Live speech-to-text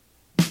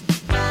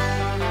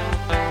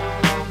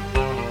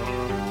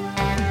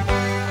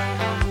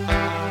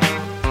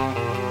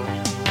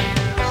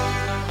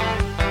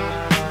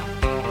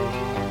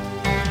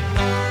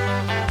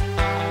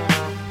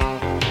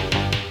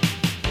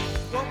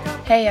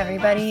Hey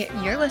everybody,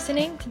 you're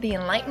listening to the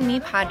Enlighten Me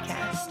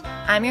podcast.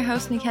 I'm your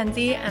host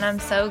Mackenzie, and I'm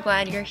so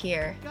glad you're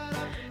here.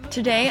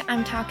 Today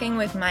I'm talking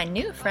with my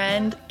new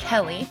friend,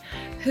 Kelly,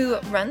 who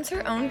runs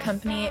her own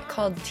company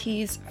called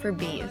Teas for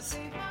Bees.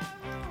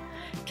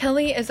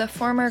 Kelly is a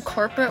former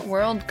corporate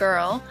world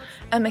girl,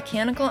 a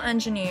mechanical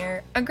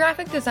engineer, a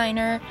graphic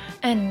designer,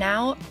 and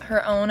now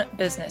her own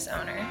business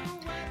owner.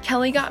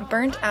 Kelly got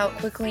burnt out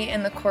quickly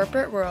in the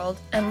corporate world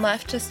and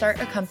left to start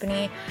a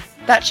company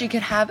that she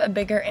could have a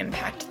bigger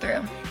impact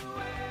through.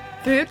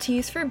 Through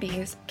Teas for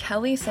Bees,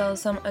 Kelly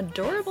sells some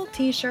adorable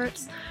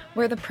t-shirts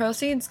where the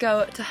proceeds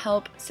go to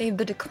help save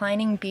the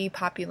declining bee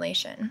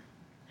population.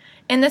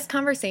 In this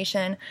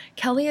conversation,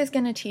 Kelly is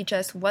going to teach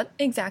us what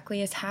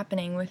exactly is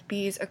happening with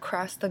bees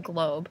across the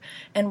globe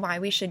and why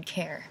we should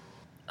care.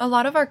 A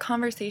lot of our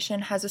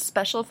conversation has a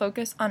special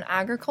focus on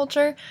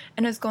agriculture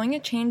and is going to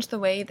change the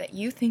way that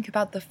you think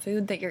about the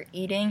food that you're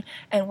eating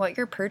and what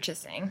you're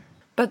purchasing.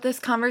 But this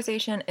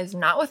conversation is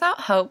not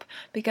without hope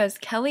because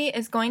Kelly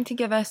is going to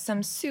give us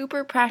some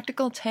super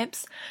practical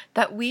tips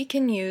that we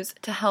can use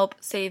to help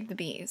save the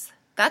bees.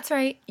 That's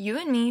right, you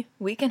and me,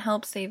 we can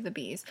help save the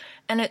bees,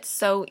 and it's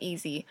so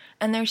easy,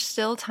 and there's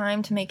still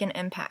time to make an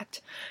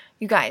impact.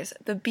 You guys,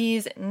 the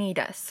bees need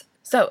us.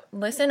 So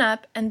listen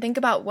up and think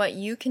about what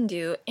you can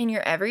do in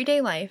your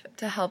everyday life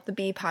to help the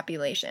bee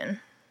population.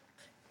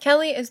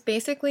 Kelly is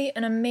basically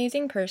an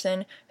amazing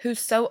person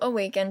who's so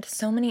awakened to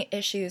so many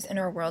issues in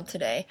our world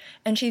today,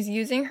 and she's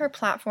using her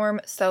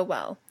platform so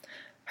well.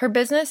 Her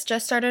business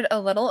just started a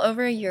little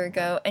over a year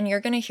ago, and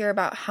you're going to hear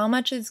about how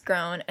much it's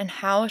grown and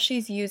how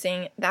she's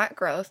using that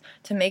growth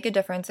to make a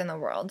difference in the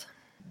world.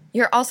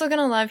 You're also going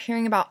to love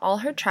hearing about all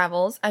her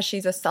travels as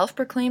she's a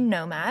self-proclaimed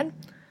nomad,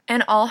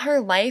 and all her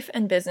life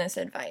and business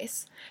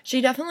advice. She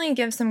definitely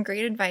gives some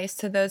great advice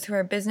to those who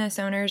are business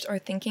owners or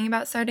thinking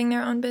about starting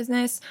their own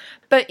business,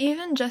 but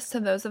even just to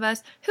those of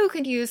us who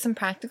could use some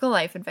practical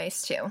life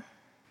advice too.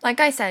 Like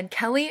I said,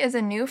 Kelly is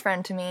a new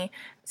friend to me,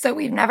 so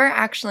we've never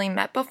actually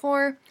met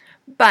before,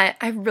 but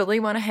I really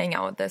want to hang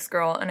out with this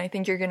girl, and I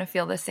think you're going to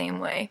feel the same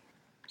way.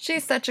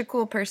 She's such a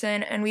cool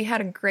person, and we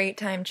had a great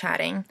time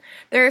chatting.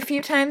 There are a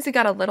few times we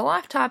got a little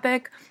off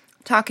topic,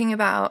 talking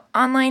about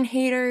online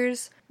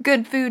haters,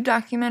 good food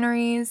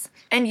documentaries,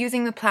 and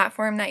using the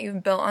platform that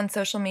you've built on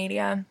social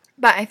media.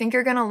 But I think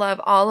you're going to love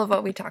all of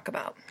what we talk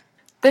about.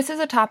 This is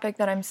a topic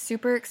that I'm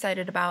super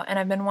excited about and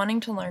I've been wanting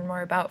to learn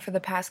more about for the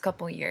past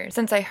couple years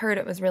since I heard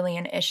it was really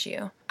an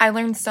issue. I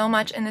learned so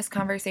much in this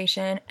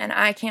conversation and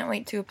I can't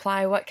wait to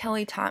apply what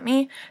Kelly taught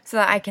me so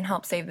that I can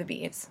help save the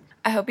bees.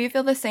 I hope you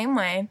feel the same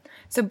way,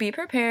 so be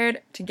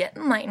prepared to get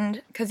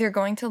enlightened because you're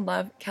going to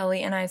love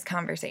Kelly and I's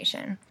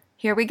conversation.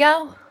 Here we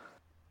go!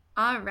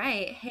 All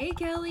right. Hey,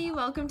 Kelly.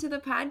 Welcome to the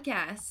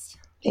podcast.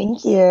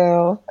 Thank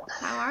you.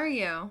 How are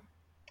you?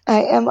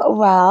 I am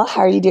well.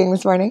 How are you doing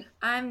this morning?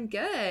 I'm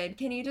good.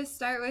 Can you just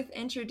start with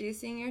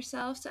introducing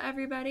yourself to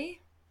everybody?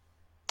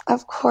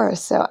 Of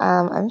course. So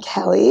I'm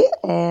Kelly,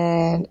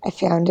 and I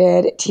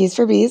founded Teas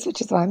for Bees,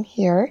 which is why I'm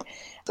here.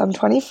 So I'm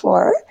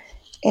 24,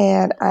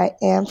 and I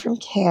am from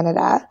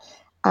Canada.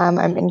 I'm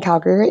in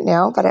Calgary right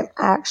now, but I'm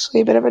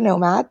actually a bit of a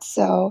nomad,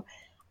 so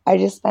I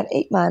just spent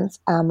 8 months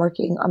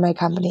working on my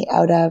company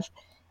out of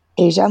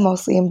Asia,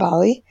 mostly in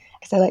Bali,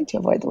 because I like to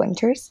avoid the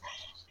winters.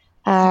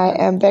 I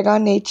am big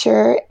on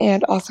nature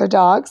and also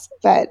dogs,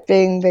 but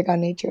being big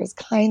on nature is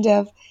kind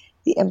of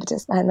the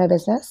impetus behind my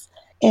business.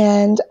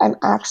 And I'm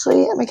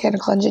actually a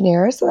mechanical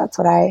engineer, so that's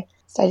what I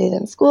studied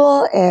in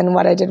school and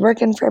what I did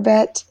working for a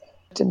bit.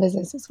 In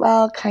business as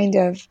well, kind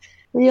of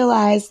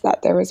realized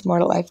that there was more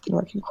to life than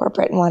working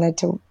corporate and wanted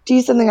to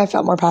do something I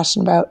felt more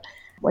passionate about,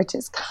 which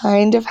is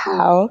kind of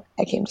how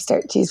I came to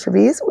start Teas for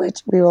Bees, which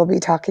we will be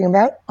talking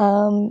about.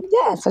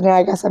 So now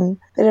I guess I'm a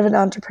bit of an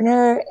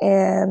entrepreneur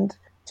and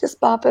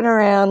just bopping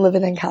around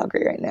living in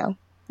Calgary right now.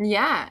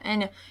 Yeah,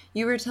 and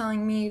you were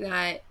telling me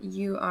that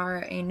you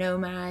are a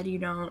nomad. You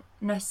don't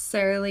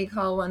necessarily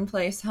call one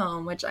place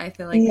home, which I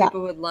feel like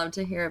people would love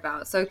to hear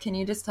about. So can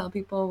you just tell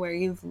people where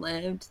you've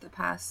lived the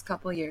past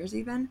couple years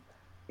even?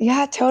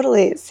 Yeah,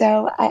 totally.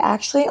 So I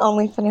actually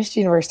only finished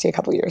university a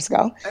couple years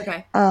ago.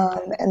 Okay.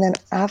 And then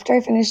after I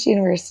finished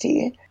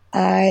university,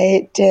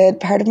 I did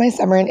part of my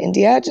summer in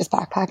India, just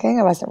backpacking.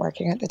 I wasn't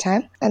working at the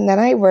time. And then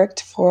I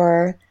worked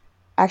for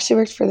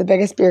the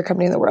biggest beer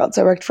company in the world.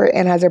 So I worked for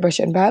Anheuser-Busch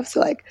InBev,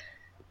 so like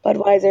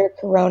Budweiser,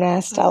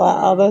 Corona, Stella,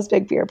 all those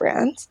big beer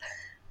brands.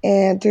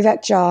 And through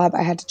that job,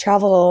 I had to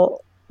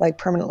travel like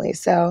permanently.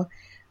 So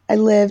I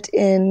lived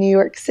in New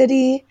York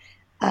City,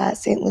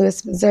 St.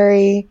 Louis,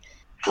 Missouri,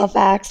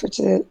 Halifax, which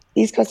is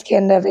East Coast of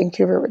Canada,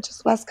 Vancouver, which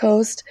is West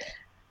Coast,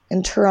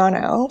 and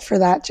Toronto for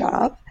that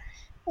job.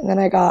 And then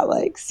I got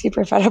like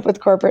super fed up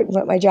with corporate and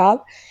quit my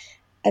job.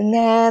 And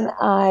then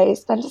I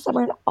spent a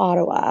summer in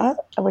Ottawa,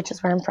 which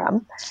is where I'm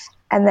from,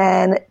 and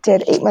then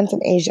did 8 months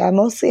in Asia,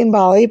 mostly in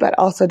Bali, but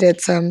also did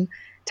some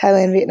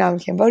Thailand, Vietnam,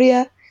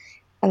 Cambodia.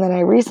 And then I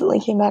recently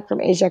came back from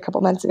Asia a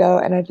couple months ago,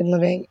 and I've been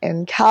living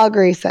in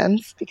Calgary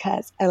since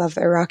because I love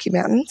the Rocky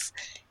Mountains.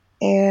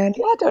 And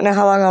yeah, I don't know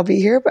how long I'll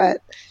be here, but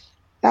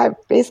I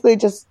basically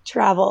just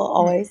travel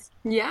always.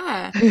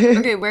 Yeah.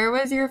 Okay, where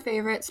was your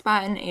favorite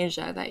spot in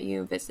Asia that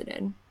you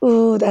visited?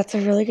 Ooh, that's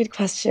a really good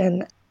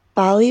question.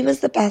 Bali was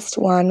the best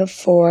one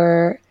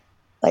for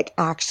like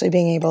actually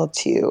being able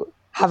to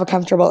have a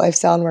comfortable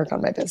lifestyle and work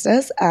on my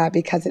business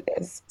because it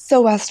is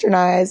so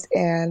westernized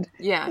and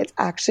Yeah. it's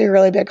actually a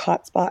really big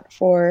hotspot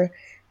for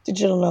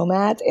digital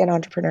nomads and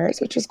entrepreneurs,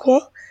 which was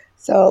cool.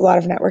 So a lot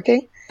of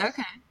networking.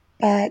 Okay.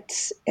 But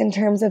in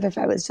terms of if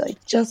I was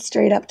like just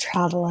straight up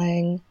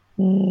traveling,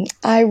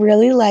 I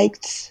really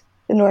liked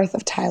the north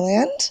of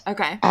Thailand.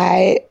 Okay.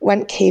 I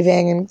went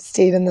caving and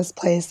stayed in this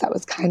place that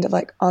was kind of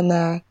like on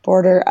the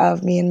border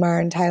of Myanmar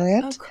and Oh,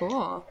 Thailand.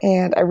 cool.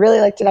 And I really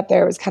liked it up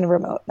there. It was kind of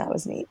remote. That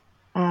was neat.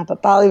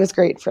 But Bali was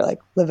great for like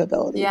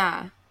livability.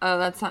 Yeah.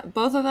 Oh,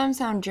 both of them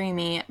sound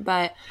dreamy,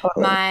 but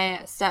Totally. my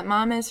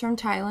stepmom is from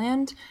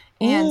Thailand,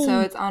 and so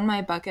Mm. it's on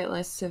my bucket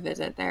list to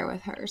visit there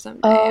with her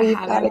someday. Oh, I you've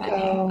got haven't to been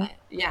yet, go. but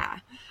yeah.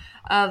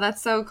 Oh,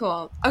 that's so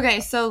cool.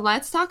 Okay, so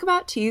let's talk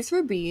about Teas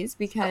for Bees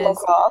Cool,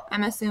 because cool.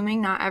 I'm assuming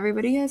not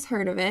everybody has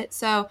heard of it.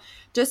 So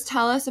just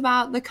tell us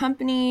about the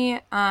company,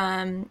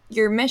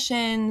 your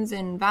missions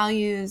and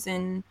values,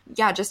 and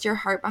yeah, just your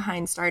heart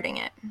behind starting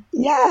it.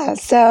 Yeah.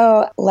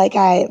 So, like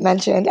I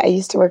mentioned, I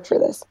used to work for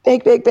this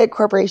big, big, big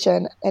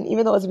corporation. And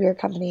even though it was a beer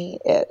company,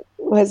 it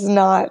was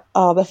not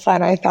all the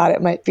fun I thought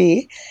it might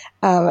be.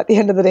 At the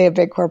end of the day, a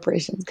big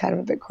corporation is kind of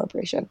a big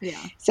corporation. Yeah.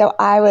 So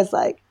I was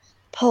like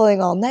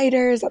pulling all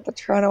nighters at the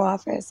Toronto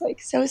office,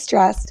 like so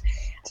stressed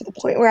to the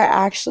point where I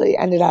actually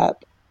ended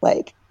up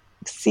like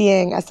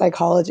seeing a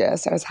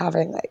psychologist. I was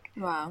having like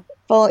Wow.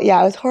 it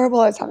was horrible.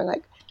 I was having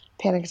like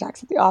panic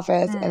attacks at the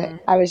office, and Mm,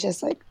 I was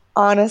just like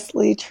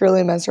honestly,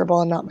 truly miserable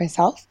and not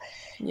myself.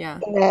 yeah.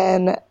 And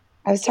then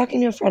I was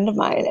talking to a friend of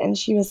mine, and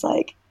she was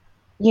like,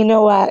 you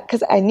know what?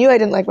 Because I knew I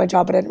didn't like my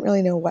job, but I didn't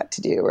really know what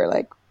to do or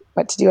like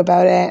what to do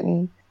about it.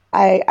 And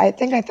I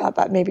think I thought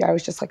that maybe I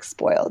was just like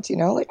spoiled,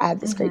 like I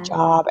had this great Mm-hmm.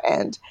 job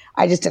and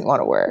I just didn't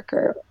want to work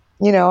or,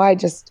 I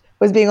just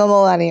was being a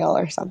millennial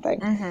or something.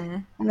 Mm-hmm.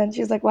 And then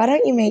she was like, why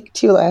don't you make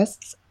two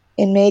lists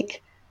and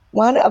make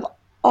one of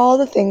all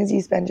the things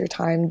you spend your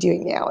time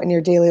doing now in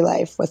your daily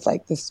life with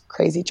like this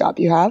crazy job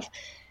you have,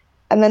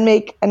 and then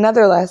make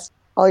another list,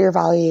 all your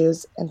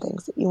values and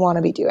things that you want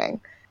to be doing,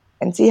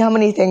 and see how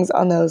many things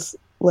on those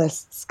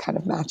lists kind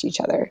of match each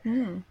other.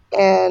 Mm.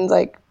 And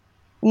like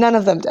none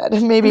of them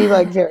did, maybe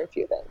like very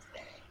few things.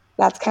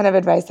 That's kind of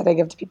advice that I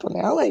give to people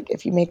now. Like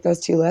if you make those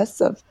two lists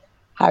of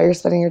how you're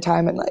spending your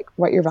time and like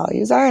what your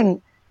values are,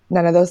 and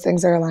none of those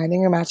things are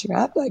aligning or matching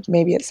up, like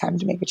maybe it's time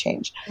to make a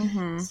change.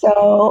 Mm-hmm.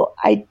 So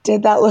I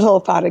did that little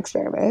thought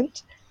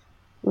experiment,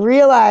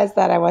 realized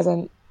that I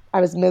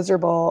was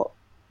miserable,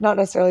 not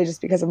necessarily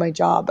just because of my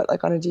job, but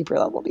like on a deeper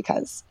level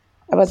because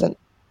I wasn't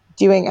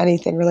doing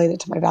anything related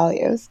to my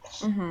values,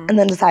 Mm-hmm. and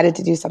then decided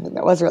to do something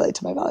that was related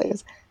to my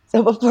values.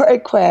 So before I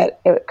quit,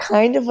 it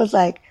kind of was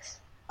like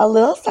a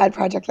little side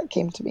project that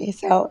came to me.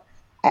 So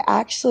I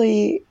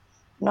actually,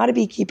 I'm not a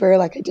beekeeper.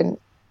 Like I didn't,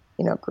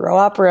 grow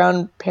up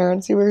around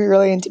parents who were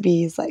really into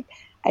bees. Like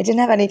I didn't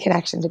have any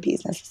connection to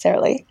bees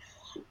necessarily.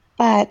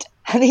 But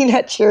Honey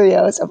Nut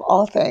Cheerios, of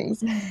all things,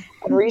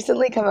 had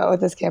recently come out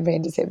with this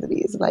campaign to save the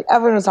bees. And like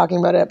everyone was talking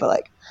about it, but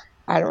like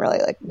I don't really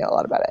like know a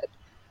lot about it.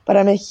 But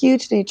I'm a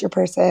huge nature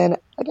person.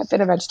 Like I've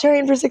been a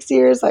vegetarian for 6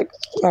 years, like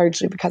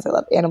largely because I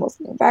love animals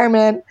and the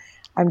environment.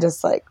 I'm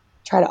just like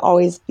try to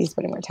always be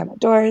spending more time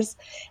outdoors.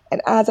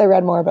 And as I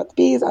read more about the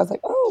bees, I was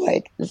like, oh,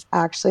 like this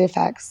actually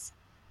affects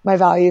my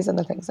values and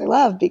the things I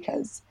love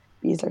because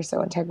bees are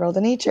so integral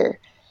to nature.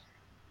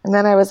 And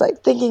then I was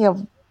like thinking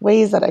of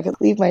ways that I could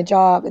leave my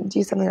job and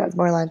do something that was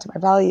more aligned to my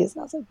values.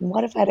 And I was like,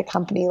 what if I had a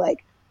company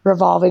like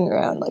revolving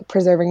around like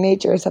preserving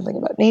nature or something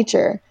about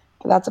nature?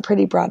 But that's a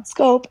pretty broad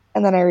scope.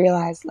 And then I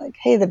realized like,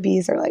 hey, the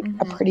bees are like a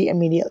Mm-hmm. pretty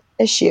immediate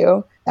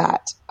issue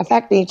that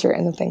affect nature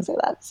and the things I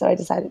love. So I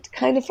decided to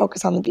kind of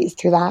focus on the bees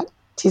through that.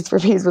 Teas for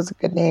Bees was a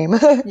good name.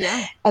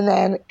 Yeah. And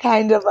then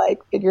kind of like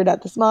figured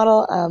out this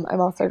model. I'm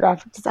also a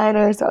graphic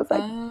designer. So I was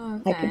like,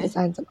 Oh, I could okay.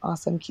 design some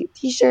awesome, cute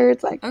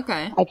t-shirts. Like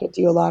Okay. I could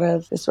do a lot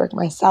of this work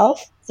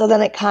myself. So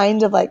then it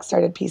kind of like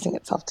started piecing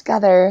itself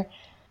together.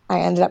 I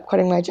ended up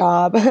quitting my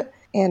job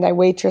and I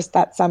waitressed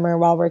that summer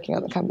while working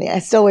on the company. I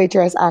still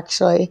waitress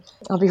actually.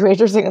 I'll be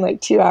waitressing in like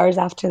 2 hours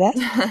after this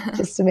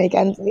just to make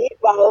ends meet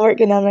while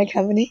working on my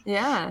company.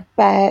 Yeah.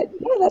 But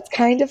yeah, that's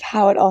kind of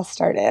how it all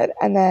started.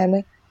 And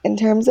then in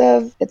terms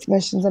of its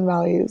missions and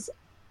values,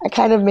 I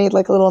kind of made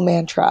like a little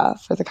mantra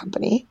for the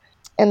company.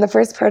 And the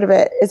first part of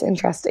it is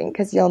interesting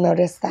because you'll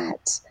notice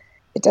that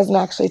it doesn't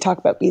actually talk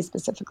about bees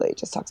specifically, it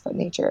just talks about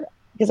nature.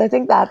 Because I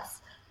think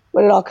that's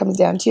what it all comes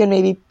down to. And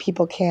maybe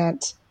people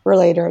can't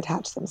relate or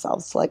attach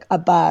themselves to like a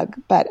bug,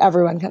 but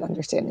everyone can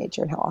understand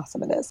nature and how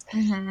awesome it is.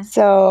 Mm-hmm.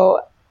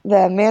 So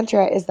the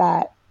mantra is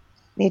that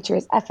nature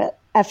is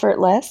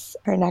effortless.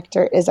 Her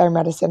nectar is our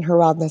medicine, her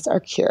wildness our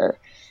cure.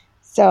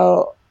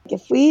 So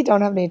if we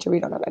don't have nature, we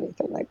don't have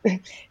anything. Like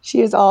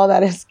she is all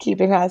that is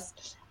keeping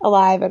us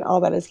alive and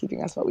all that is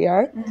keeping us what we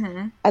are.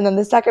 Mm-hmm. And then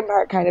the second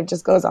part kind of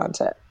just goes on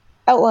to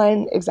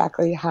outline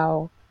exactly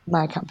how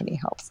my company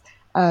helps.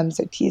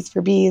 So Teas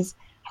for Bees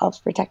helps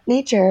protect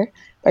nature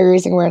by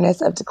raising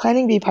awareness of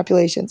declining bee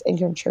populations and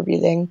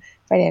contributing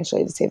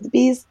financially to save the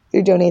bees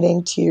through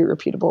donating to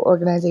reputable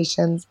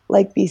organizations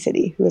like Bee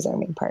City, who is our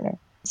main partner.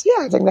 So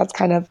yeah, I think that's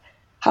kind of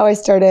how I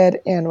started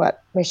and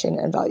what mission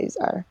and values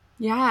are.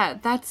 Yeah,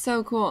 that's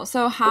so cool.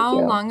 So how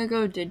long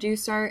ago did you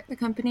start the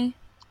company?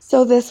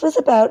 So this was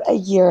about a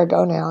year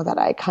ago now that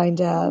I kind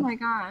of, oh my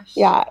gosh.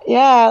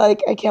 yeah,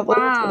 like I can't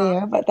believe it's been a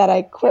year, but that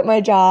I quit my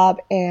job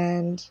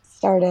and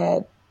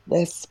started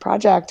this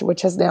project,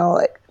 which has now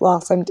like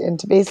blossomed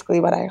into basically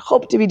what I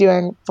hope to be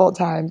doing full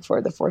time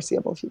for the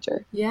foreseeable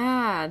future.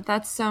 Yeah,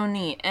 that's so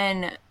neat.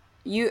 And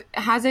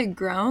has it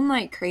grown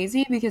like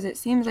crazy? Because it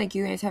seems like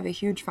you guys have a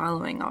huge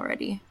following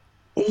already.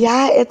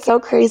 Yeah, it's so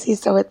crazy.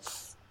 So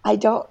it's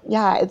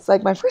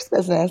like my first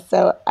business.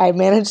 So I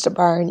managed a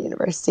bar in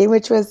university,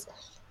 which was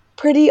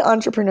pretty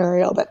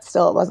entrepreneurial, but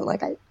still it wasn't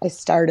like I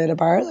started a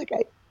bar, like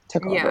I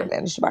took over and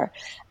managed a bar.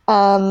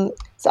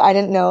 So I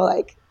didn't know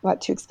like what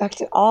to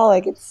expect at all.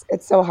 Like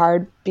it's so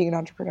hard being an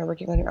entrepreneur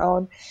working on your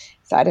own.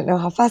 So I didn't know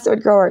how fast it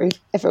would grow or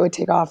if it would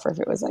take off or if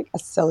it was like a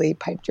silly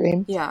pipe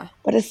dream. Yeah.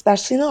 But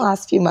especially in the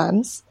last few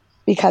months,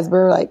 because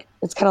we're like,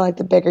 it's kind of like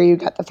the bigger you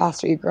get, the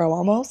faster you grow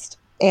almost.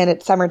 And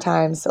it's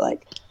summertime, so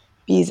like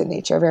bees and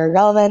nature are very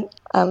relevant.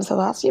 So the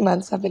last few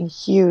months have been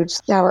huge.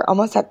 Yeah, we're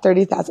almost at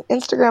 30,000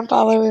 Instagram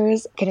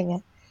followers, getting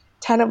a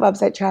ton of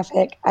website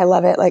traffic. I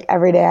love it. Like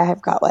every day I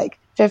have got like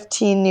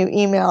 15 new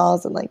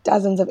emails and like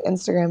dozens of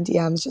Instagram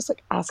DMs just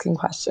like asking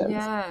questions,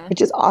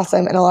 which is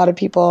awesome. And a lot of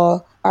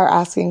people are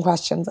asking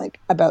questions like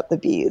about the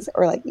bees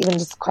or like even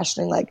just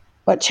questioning like,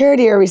 what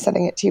charity are we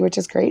sending it to, which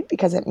is great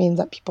because it means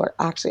that people are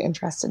actually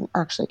interested and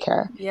actually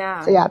care.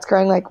 Yeah. So yeah, it's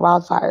growing like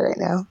wildfire right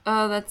now.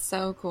 Oh, that's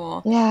so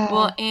cool. Yeah.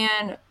 Well,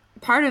 and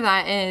part of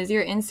that is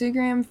your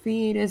Instagram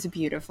feed is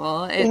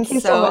beautiful. Thank It's you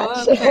so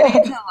much.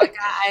 pretty to look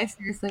at. I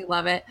seriously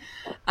love it.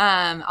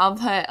 I'll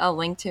put a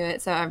link to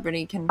it so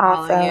everybody can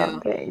follow Awesome. you.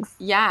 Thanks.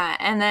 Yeah,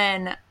 and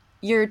then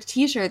your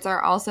t-shirts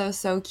are also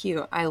so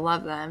cute. I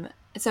love them.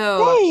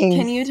 So Thanks.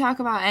 Can you talk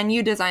about, and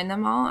you designed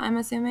them all, I'm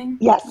assuming?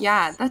 Yes.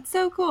 Yeah, that's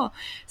so cool.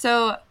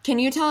 So can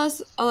you tell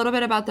us a little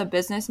bit about the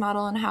business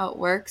model and how it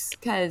works?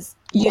 Because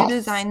you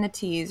design the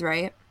tees,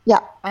 right?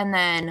 Yeah. And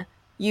then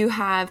you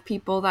have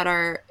people that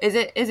are, is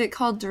it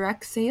called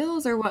direct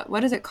sales or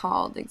what is it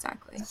called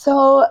exactly?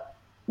 So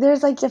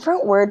there's like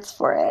different words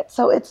for it.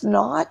 So it's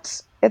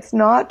not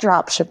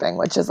drop shipping,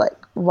 which is like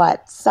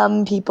what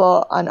some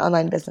people on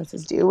online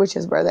businesses do, which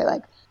is where they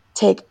like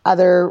take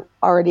other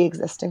already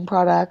existing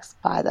products,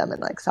 buy them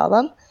and like sell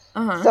them.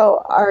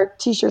 So our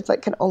t-shirts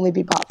like can only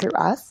be bought through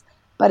us,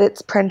 but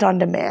it's print on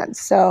demand.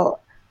 So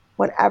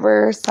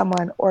whenever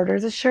someone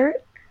orders a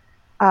shirt,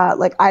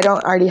 like I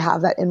don't already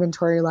have that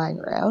inventory lying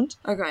around.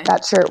 Okay.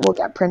 That shirt will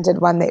get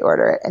printed when they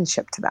order it and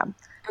shipped to them.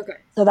 Okay.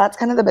 So that's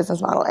kind of the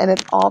business model. And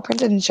it's all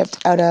printed and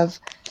shipped out of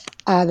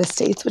the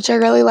States, which I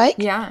really like.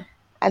 Yeah.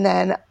 And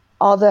then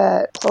all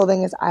the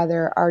clothing is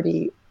either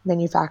already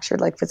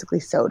manufactured, like physically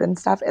sewed and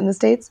stuff in the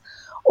States,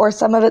 or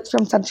some of it's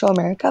from Central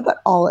America, but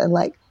all in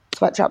like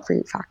sweatshop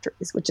free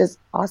factories, which is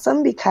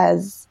awesome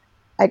because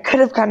I could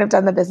have kind of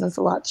done the business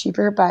a lot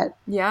cheaper, but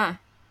yeah,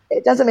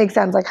 it doesn't make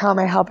sense. Like, how am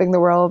I helping the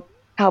world,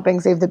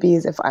 helping save the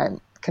bees if I'm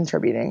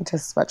contributing to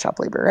sweatshop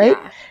labor, right?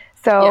 Yeah.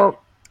 So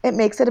it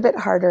makes it a bit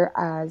harder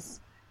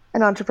as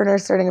an entrepreneur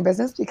starting a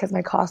business because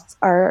my costs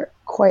are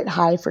quite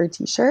high for a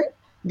t-shirt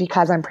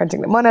because I'm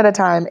printing them one at a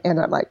time and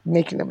I'm like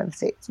making them in the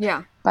States.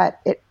 Yeah. But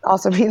it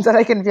also means that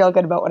I can feel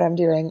good about what I'm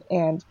doing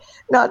and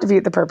not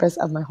defeat the purpose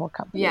of my whole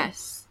company.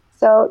 Yes.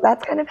 So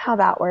that's kind of how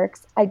that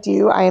works. I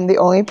am the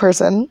only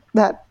person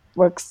that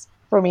works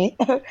for me.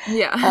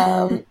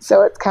 Yeah.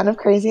 So it's kind of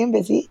crazy and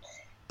busy.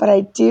 But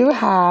I do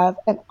have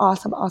an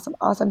awesome, awesome,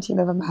 awesome team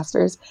of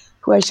ambassadors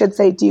who I should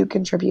say do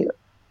contribute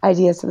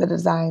ideas to the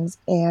designs.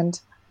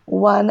 And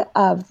one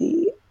of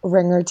the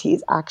ringer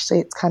tees,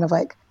 actually, it's kind of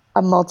like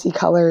a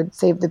multicolored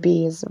Save the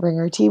Bees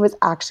ringer tee, was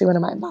actually one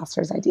of my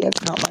ambassadors' ideas,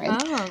 not mine.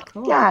 Oh,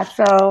 cool. Yeah,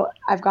 so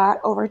I've got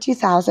over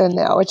 2,000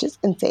 now, which is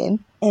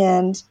insane.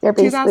 And they're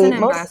basically 2,000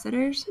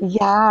 ambassadors?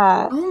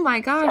 Yeah. Oh my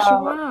gosh,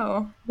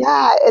 wow.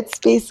 Yeah, it's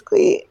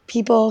basically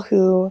people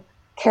who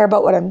care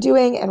about what I'm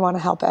doing and want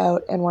to help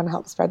out and want to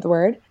help spread the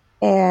word.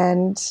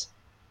 And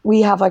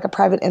we have like a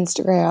private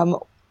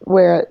Instagram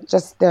where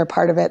just they're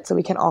part of it so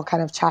we can all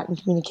kind of chat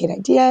and communicate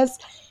ideas.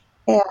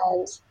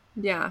 And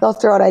they'll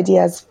throw out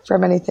ideas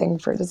from anything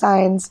for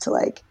designs to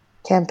like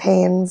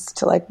campaigns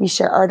to like we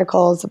share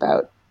articles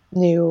about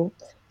new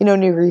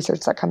research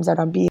that comes out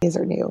on bees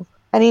or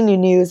any new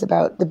news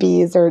about the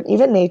bees or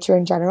even nature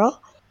in general.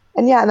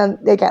 And and then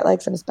they get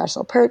like some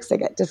special perks. They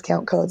get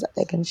discount codes that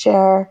they can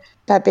share.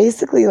 But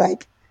basically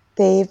like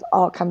they've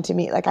all come to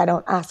me. Like I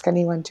don't ask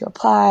anyone to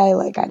apply.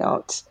 Like I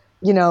don't,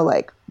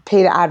 like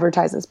pay to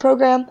advertise this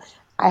program.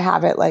 I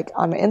have it like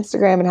on my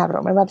Instagram and have it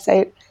on my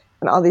website.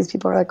 And all these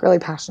people are like really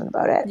passionate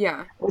about it.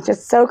 Yeah. Which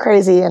is so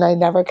crazy. And I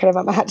never could have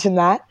imagined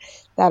that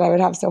I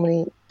would have so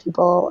many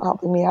people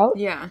helping me out.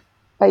 Yeah.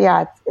 But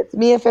yeah, it's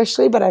me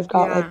officially, but I've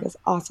got like this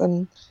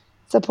awesome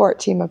support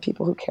team of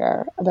people who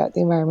care about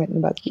the environment and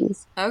about the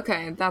bees.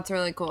 Okay, that's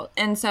really cool.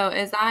 And so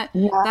is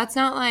Yeah. that's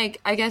not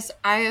like, I guess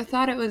I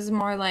thought it was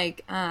more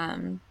like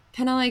kind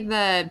of like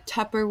the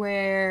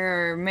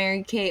Tupperware or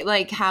Mary Kate,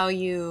 like how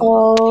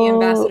the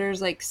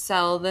ambassadors like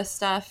sell this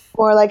stuff.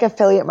 More like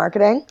affiliate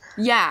marketing.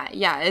 Yeah,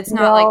 it's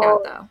not like that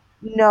though.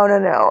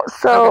 No.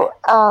 So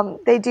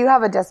they do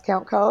have a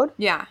discount code.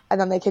 Yeah. And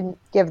then they can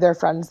give their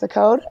friends the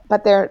code,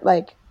 but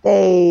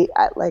they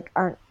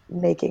aren't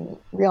making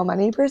real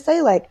money per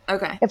se. Like,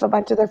 Okay. if a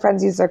bunch of their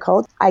friends use their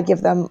code, I give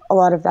them a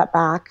lot of that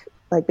back,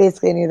 like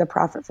basically any of the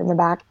profit from the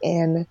back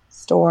in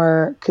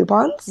store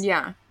coupons.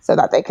 Yeah. So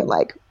that they can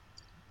like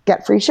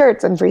get free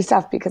shirts and free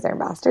stuff because they're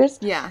ambassadors.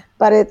 Yeah.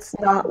 But it's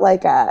not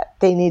like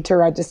they need to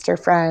register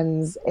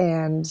friends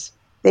and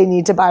they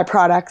need to buy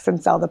products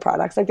and sell the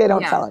products. Like, they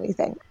don't sell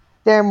anything.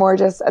 They're more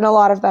just, and a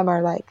lot of them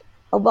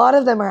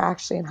are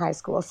actually in high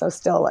school. So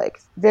still like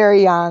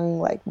very young,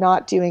 like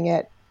not doing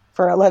it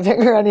for a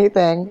living or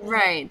anything.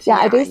 Right. Yeah,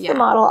 I based the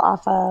model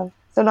off of,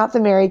 so not the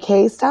Mary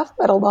Kay stuff,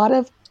 but a lot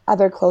of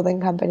other clothing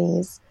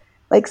companies,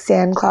 like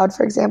SandCloud,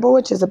 for example,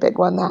 which is a big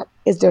one that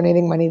is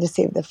donating money to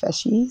save the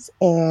fishies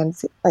and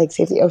like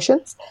save the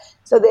oceans.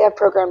 So they have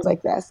programs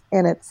like this,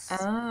 and it's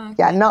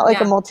not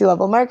like a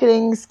multi-level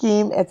marketing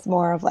scheme. It's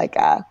more of like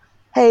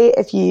hey,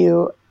 if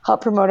you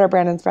help promote our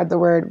brand and spread the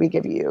word, we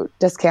give you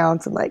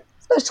discounts and like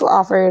special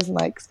offers and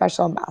like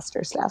special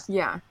ambassador stuff.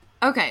 Yeah.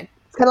 Okay.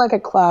 It's kind of like a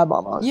club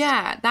almost.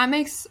 Yeah, that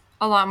makes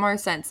a lot more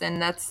sense, and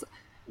that's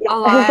a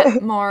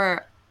lot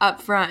more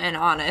upfront and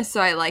honest. So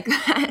I like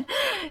that.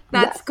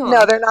 That's cool.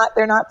 No,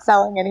 they're not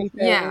selling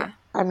anything. Yeah.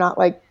 I'm not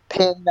like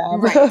paying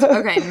them. Right.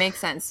 Okay, makes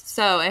sense.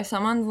 So if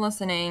someone's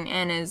listening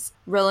and is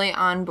really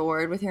on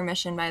board with your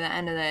mission by the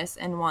end of this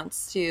and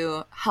wants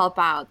to help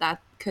out,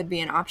 that could be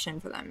an option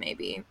for them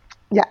maybe.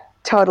 Yeah,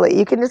 totally.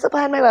 You can just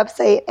apply on my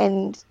website,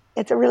 and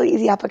it's a really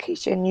easy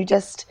application. You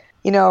just,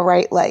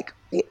 write like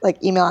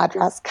email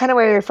address, kind of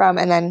where you're from,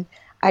 and then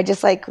I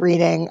just like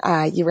reading.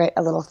 You write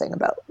a little thing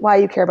about why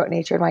you care about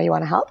nature and why you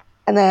want to help.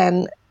 And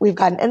then we've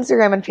got an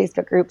Instagram and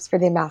Facebook groups for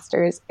the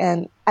ambassadors.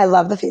 And I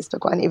love the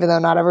Facebook one, even though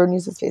not everyone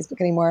uses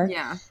Facebook anymore.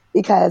 Yeah.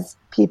 Because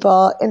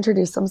people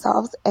introduce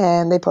themselves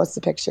and they post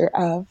a picture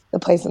of the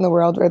place in the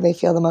world where they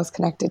feel the most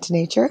connected to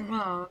nature.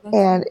 Oh,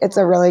 and it's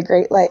a really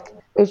great way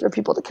for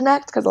people to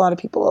connect, because a lot of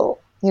people,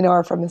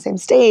 are from the same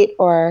state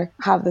or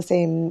have the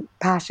same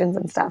passions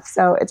and stuff.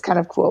 So it's kind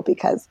of cool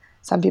because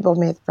some people have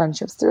made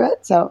friendships through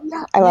it. So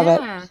yeah, I love it.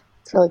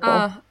 It's really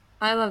cool.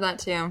 I love that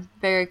too.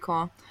 Very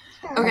cool.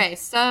 Okay,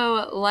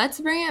 so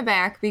let's bring it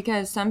back,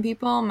 because some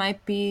people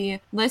might be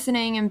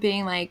listening and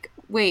being like,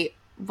 wait,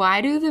 why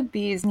do the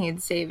bees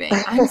need saving?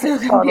 I'm so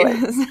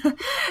confused.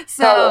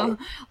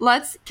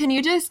 Can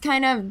you just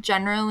kind of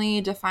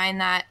generally define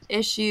that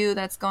issue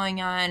that's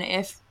going on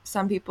if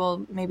some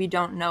people maybe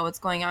don't know what's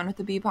going on with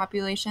the bee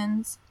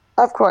populations?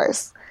 Of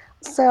course.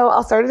 So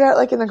I'll start it out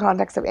like in the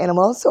context of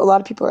animals. So a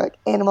lot of people are like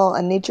animal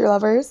and nature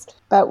lovers,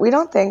 but we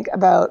don't think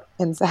about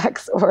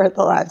insects or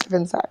the lives of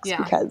insects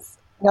because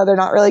they're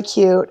not really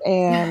cute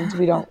and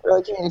we don't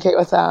really communicate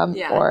with them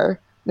or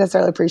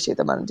necessarily appreciate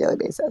them on a daily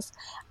basis.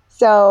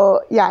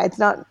 So yeah, it's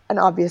not an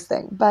obvious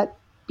thing, but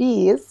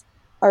bees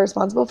are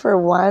responsible for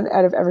 1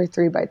 out of every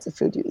 3 bites of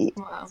food you eat.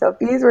 Wow. So if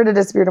bees were to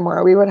disappear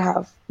tomorrow, we would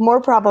have more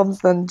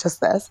problems than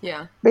just this.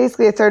 Yeah.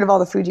 Basically, a third of all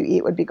the food you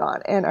eat would be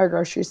gone, and our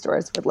grocery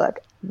stores would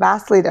look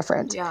vastly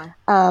different. Yeah.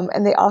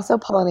 And they also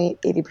pollinate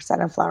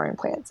 80% of flowering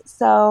plants.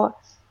 So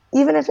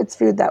even if it's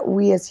food that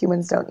we as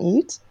humans don't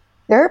eat,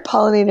 they're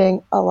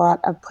pollinating a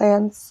lot of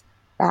plants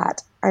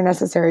that are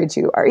necessary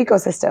to our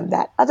ecosystem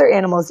that other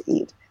animals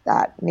eat,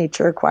 that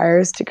nature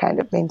requires to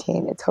kind of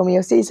maintain its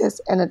homeostasis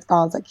and its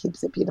balance that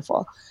keeps it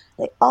beautiful.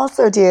 They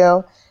also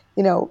do,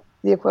 the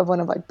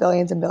equivalent of like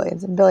billions and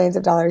billions and billions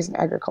of dollars in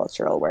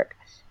agricultural work.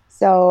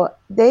 So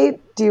they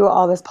do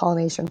all this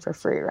pollination for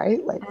free,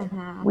 right? Like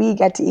we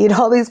get to eat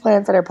all these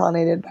plants that are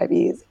pollinated by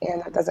bees,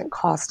 and it doesn't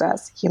cost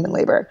us human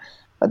labor.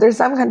 But there's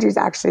some countries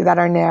actually that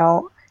are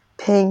now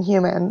paying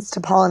humans to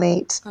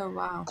pollinate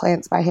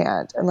plants by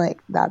hand. And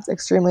like that's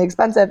extremely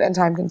expensive and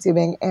time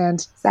consuming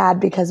and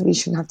sad, because we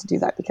shouldn't have to do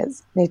that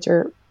because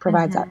nature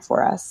provides that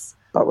for us,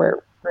 but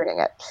we're ruining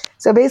it.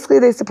 So basically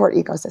they support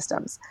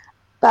ecosystems.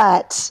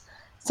 But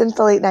since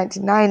the late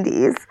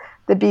 1990s,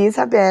 the bees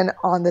have been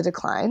on the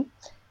decline.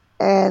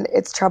 And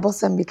it's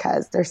troublesome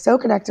because they're so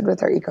connected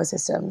with our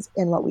ecosystems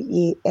and what we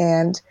eat.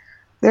 And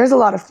there's a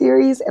lot of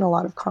theories and a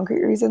lot of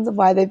concrete reasons of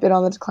why they've been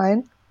on the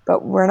decline.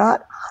 But we're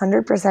not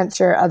 100%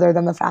 sure, other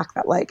than the fact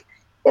that, like,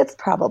 it's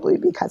probably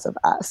because of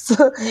us.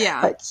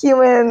 Yeah. Like,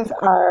 humans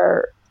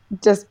are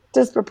just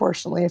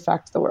disproportionately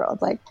affect the world.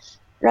 Like,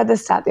 I read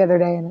this stat the other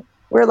day, and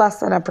we're less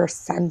than a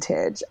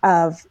percentage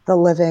of the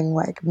living,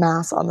 like,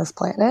 mass on this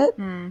planet.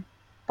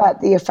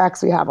 But the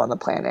effects we have on the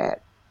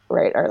planet,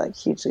 right, are, like,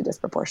 hugely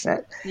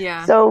disproportionate.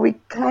 Yeah. So we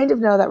kind of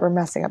know that we're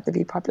messing up the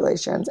bee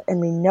populations, and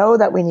we know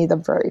that we need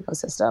them for our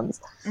ecosystems.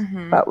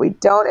 But we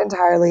don't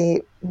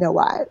entirely know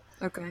why.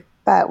 Okay.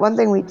 But one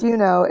thing we do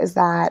know is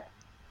that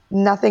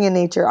nothing in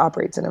nature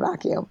operates in a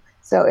vacuum.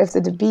 So if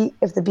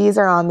the bees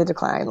are on the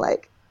decline,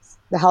 like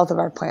the health of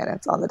our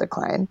planet's on the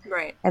decline.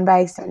 Right. And by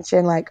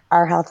extension, like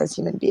our health as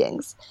human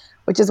beings,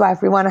 which is why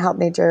if we want to help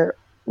nature,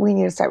 we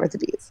need to start with the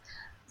bees.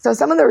 So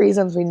some of the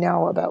reasons we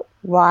know about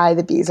why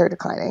the bees are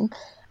declining,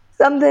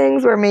 some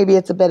things where maybe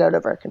it's a bit out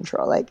of our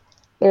control. Like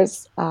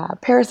there's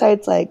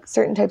parasites, like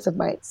certain types of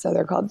mites. So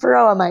they're called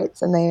varroa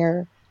mites, and they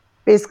are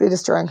basically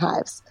destroying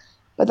hives.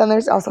 But then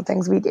there's also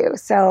things we do.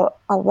 So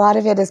a lot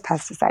of it is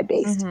pesticide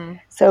based.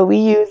 So we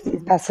use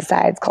these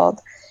pesticides called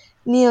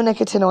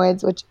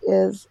neonicotinoids, which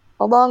is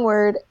a long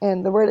word,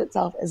 and the word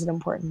itself isn't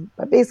important.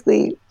 But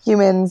basically,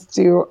 humans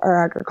do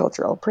our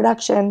agricultural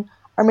production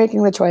are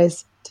making the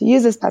choice to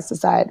use this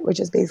pesticide, which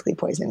is basically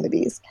poisoning the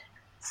bees.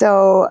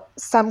 So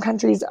some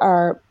countries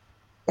are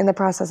in the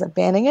process of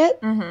banning it,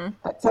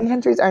 but some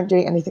countries aren't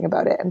doing anything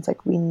about it. And it's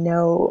like, we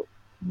know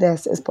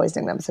this is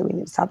poisoning them, so we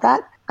need to stop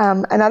that.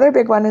 Another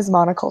big one is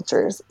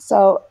monocultures.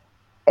 So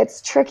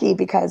it's tricky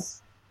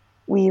because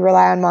we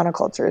rely on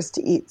monocultures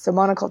to eat. So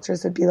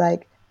monocultures would be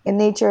like, in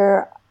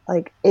nature,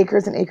 like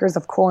acres and acres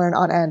of corn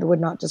on end would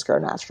not just grow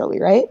naturally,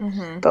 right?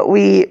 But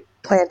we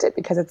plant it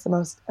because it's the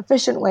most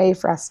efficient way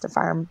for us to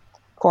farm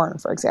corn,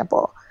 for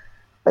example.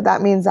 But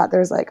that means that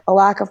there's like a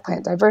lack of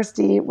plant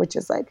diversity, which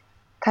is like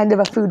kind of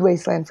a food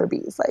wasteland for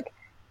bees. Like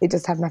they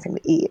just have nothing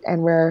to eat.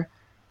 And we're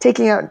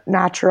taking out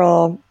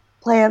natural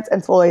plants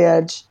and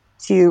foliage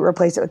to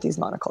replace it with these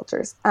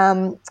monocultures.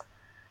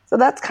 So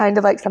that's kind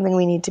of like something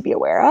we need to be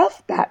aware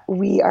of, that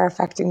we are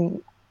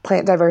affecting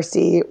plant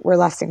diversity. We're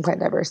lessening plant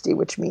diversity,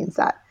 which means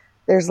that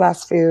there's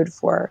less food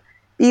for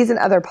bees and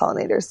other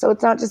pollinators. So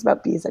it's not just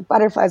about bees, like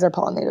butterflies are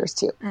pollinators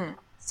too.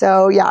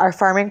 So yeah, our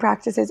farming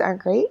practices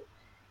aren't great.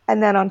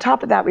 And then on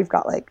top of that, we've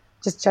got like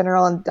just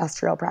general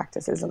industrial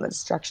practices and the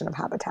destruction of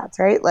habitats,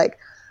 right? Like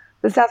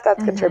the stuff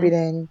that's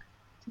contributing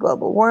to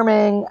global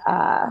warming,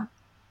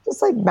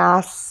 just like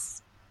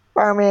mass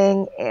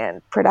farming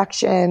and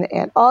production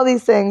and all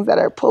these things that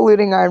are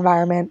polluting our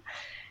environment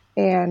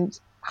and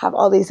have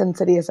all these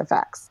insidious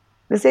effects.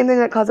 The same thing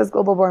that causes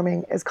global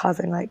warming is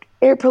causing like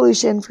air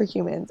pollution for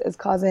humans, is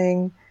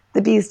causing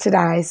the bees to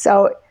die.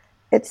 So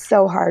it's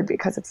so hard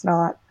because it's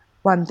not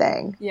one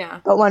thing.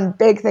 Yeah. But one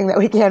big thing that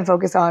we can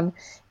focus on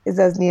is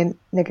those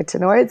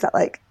neonicotinoids that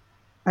like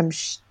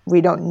we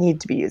don't need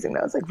to be using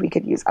those. Like we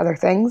could use other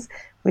things.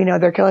 We know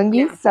they're killing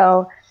bees. Yeah.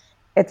 So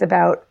it's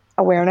about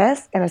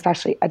awareness and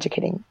especially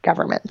educating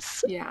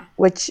governments,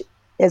 which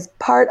is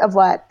part of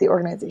what the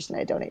organization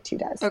I donate to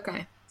does.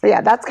 Okay. So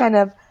yeah, that's kind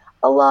of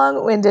a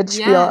long-winded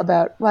spiel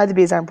about why the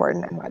bees are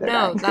important and why they're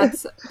dying.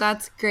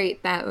 That's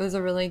great. That was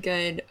a really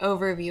good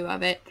overview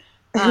of it.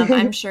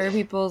 I'm sure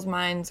people's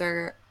minds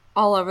are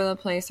all over the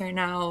place right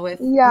now with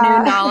new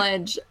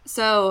knowledge.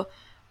 So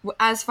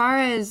as far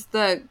as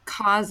the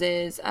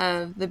causes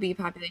of the bee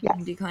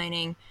population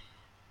declining,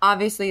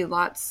 obviously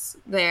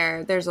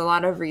there's a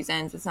lot of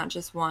reasons. It's not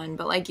just one,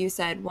 but like you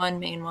said, one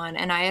main one,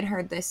 and I had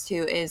heard this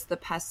too, is the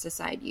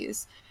pesticide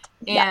use.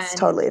 Yes,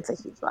 totally. It's a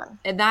huge one.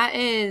 And that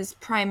is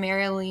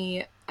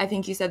primarily, I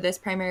think you said this,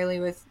 primarily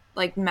with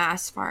like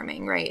mass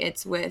farming, right?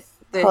 It's with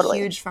the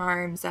huge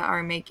farms that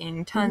are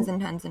making tons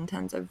and tons and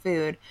tons of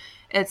food.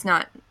 It's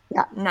not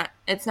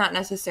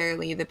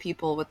necessarily the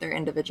people with their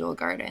individual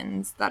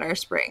gardens that are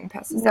spraying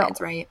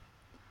pesticides, right?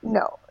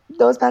 No,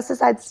 those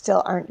pesticides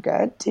still aren't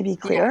good, to be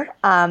clear.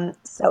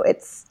 So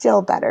it's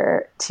still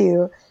better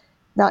to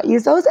not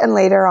use those. And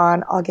later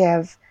on, I'll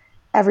give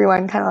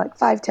everyone kind of like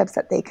 5 tips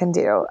that they can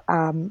do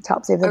to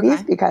help save the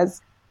bees,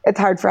 because it's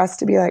hard for us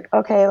to be like,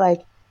 okay,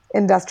 like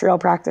industrial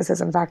practices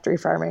and factory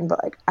farming,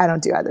 but like I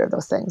don't do either of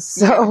those things.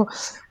 So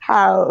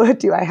how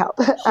do I help?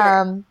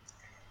 Sure.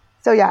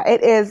 So yeah,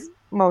 it is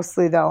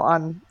mostly though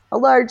on a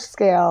large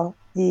scale,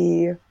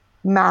 the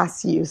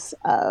mass use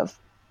of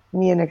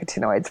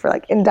neonicotinoids for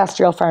like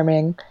industrial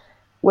farming,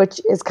 which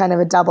is kind of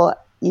a double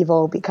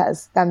evil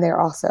because then they're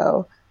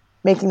also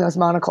making those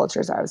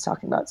monocultures I was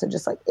talking about. So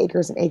just like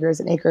acres and acres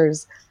and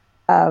acres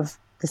of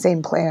the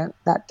same plant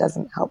that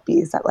doesn't help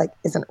bees, that like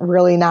isn't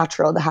really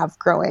natural to have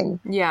growing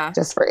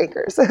just for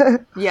acres.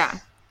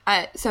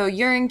 So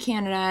you're in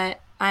Canada.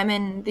 I'm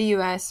in the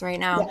US right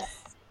now.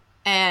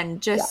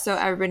 And just so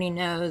everybody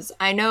knows,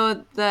 I know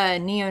the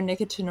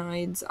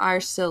neonicotinoids are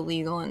still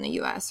legal in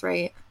the US,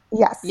 right?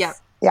 Yes. Yeah.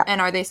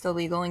 And are they still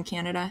legal in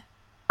Canada?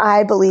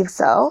 I believe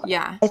so.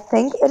 Yeah. I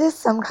think it is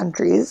some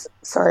countries.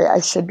 Sorry, I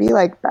should be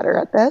like better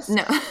at this.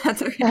 No,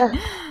 that's okay.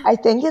 I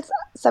think it's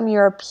some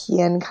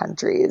European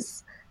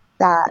countries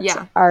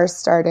that are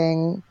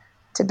starting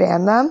to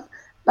ban them,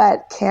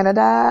 but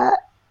Canada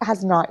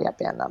has not yet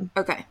banned them.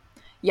 Okay.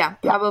 Yeah,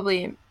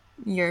 probably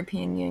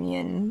European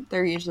Union.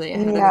 They're usually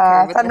ahead of the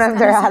curve with sometimes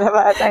they're ahead of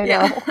us. I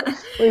know.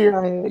 We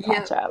really need to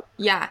catch up.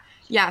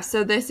 Yeah,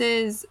 so this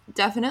is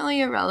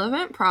definitely a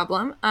relevant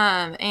problem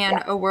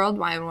and a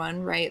worldwide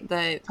one, right?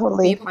 The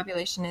bee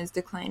population is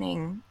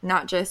declining,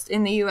 not just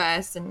in the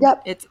U.S., and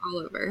it's all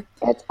over.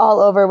 It's all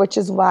over, which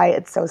is why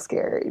it's so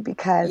scary,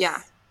 because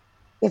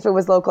if it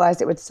was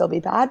localized, it would still be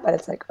bad, but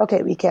it's like,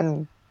 okay, we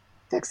can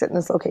fix it in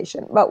this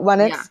location. But when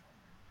it's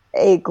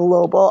a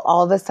global,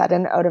 all of a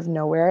sudden, out of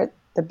nowhere,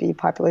 the bee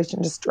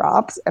population just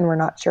drops, and we're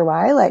not sure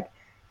why, like,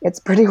 it's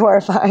pretty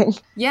horrifying.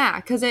 Yeah,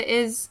 because it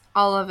is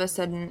all of a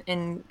sudden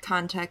in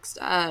context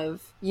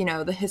of,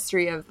 the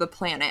history of the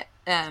planet.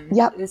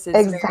 Yep, This is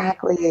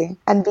exactly.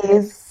 And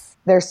bees,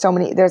 there's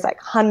like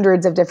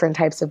hundreds of different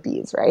types of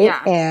bees, right?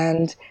 Yeah.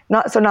 And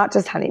not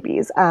just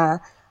honeybees.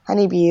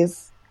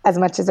 Honeybees, as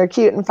much as they're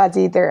cute and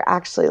fuzzy, they're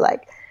actually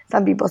like,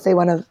 some people say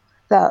one of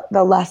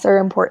the lesser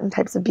important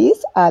types of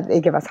bees.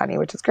 They give us honey,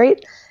 which is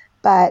great.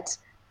 But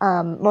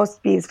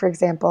most bees, for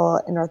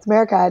example, in North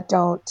America,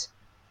 don't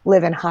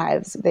live in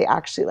hives. They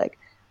actually like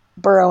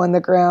burrow in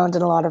the ground,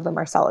 and a lot of them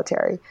are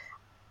solitary.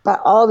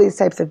 But all these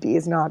types of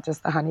bees, not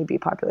just the honeybee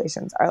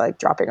populations, are like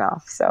dropping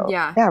off. So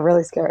Yeah.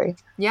 Really scary.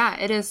 Yeah,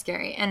 it is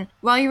scary. And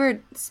while you were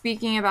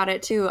speaking about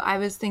it too, I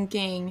was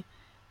thinking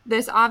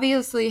this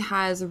obviously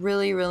has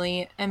really,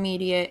 really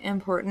immediate,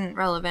 important,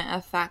 relevant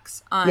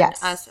effects on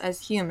Yes. us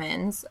as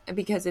humans,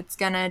 because it's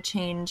going to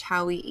change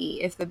how we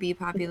eat. If the bee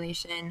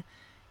population,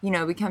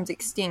 becomes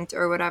extinct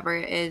or whatever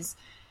it is,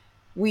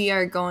 we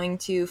are going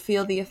to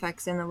feel the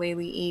effects in the way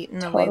we eat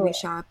and the way we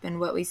shop and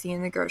what we see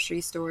in the grocery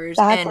stores.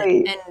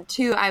 Exactly. And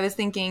two, I was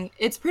thinking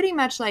it's pretty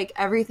much like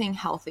everything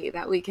healthy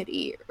that we could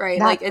eat, right?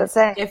 That's like the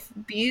thing. If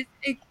bees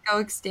go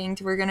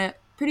extinct, we're going to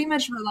pretty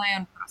much rely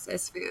on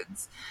processed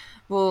foods.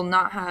 We'll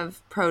not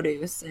have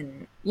produce,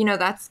 and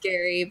that's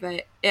scary.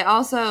 But it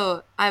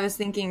also, I was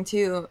thinking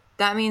too,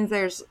 that means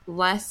there's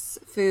less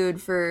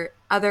food for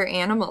other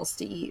animals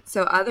to eat.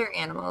 So other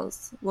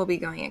animals will be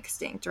going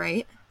extinct,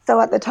 right? So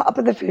at the top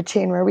of the food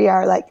chain where we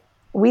are, like,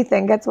 we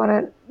think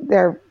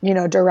they're,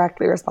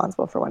 directly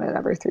responsible for 1 in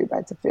every 3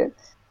 bites of food.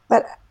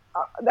 But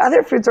the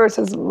other food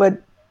sources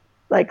would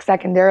like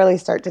secondarily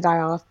start to die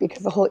off,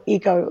 because the whole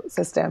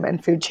ecosystem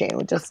and food chain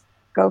would just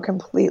go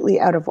completely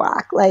out of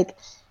whack. Like,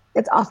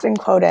 it's often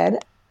quoted,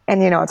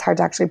 and it's hard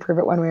to actually prove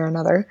it one way or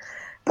another,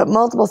 but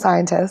multiple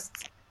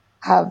scientists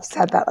have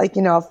said that, like,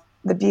 if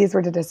the bees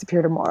were to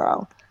disappear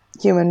tomorrow,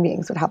 human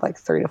beings would have like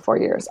 3 to 4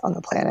 years on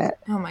the planet.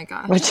 Oh my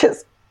gosh. Which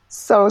is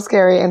so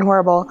scary and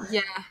horrible.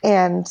 Yeah.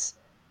 And,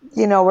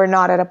 we're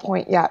not at a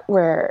point yet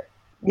where,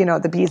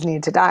 the bees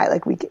need to die.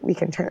 Like, we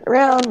can turn it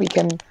around, we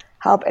can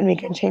help, and we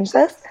can change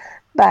this.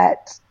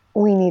 But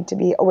we need to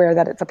be aware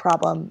that it's a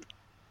problem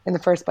in the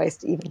first place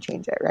to even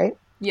change it, right?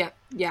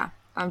 Yeah,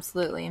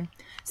 absolutely.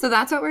 So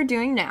that's what we're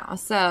doing now.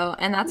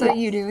 And that's what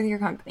you do with your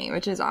company,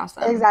 which is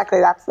awesome. Exactly.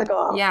 That's the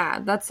goal. Yeah,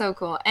 that's so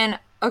cool. And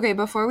okay,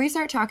 before we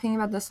start talking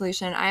about the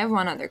solution, I have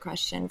one other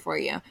question for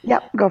you.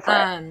 Yep, go for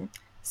it.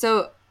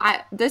 So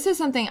this is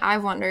something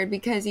I've wondered,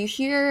 because you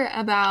hear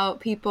about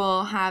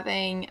people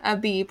having a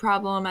bee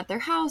problem at their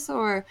house,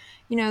 or,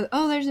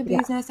 there's a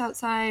bee's nest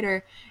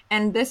outside,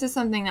 and this is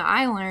something that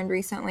I learned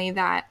recently,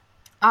 that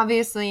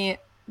obviously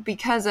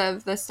because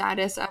of the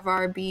status of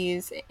our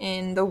bees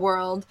in the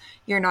world,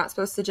 you're not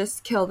supposed to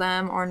just kill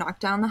them or knock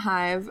down the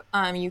hive.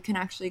 You can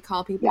actually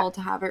call people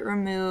to have it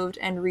removed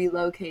and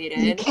relocated.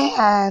 You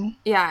can.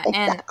 Yeah.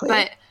 Exactly.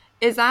 But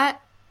is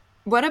that,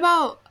 what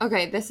about,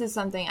 okay, this is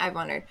something I've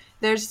wondered.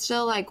 There's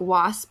still like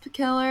wasp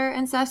killer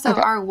and stuff. So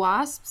are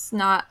wasps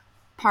not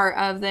part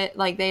of it?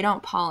 Like, they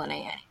don't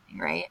pollinate anything,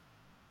 right?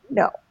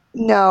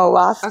 No,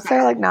 wasps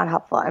are like not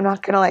helpful. I'm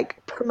not gonna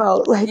like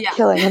promote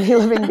killing any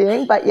living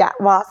being, but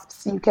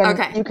wasps, you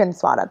can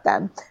swat at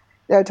them.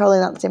 They're totally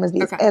not the same as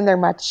bees, and they're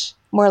much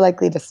more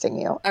likely to sting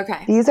you.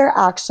 Okay. Bees are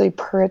actually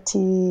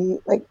pretty,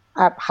 like,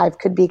 a hive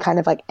could be kind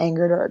of like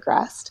angered or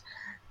aggressed,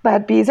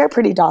 but bees are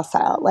pretty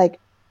docile. Like,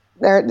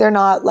 they're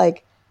not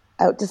like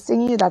out to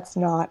sting you. That's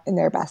not in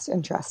their best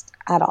interest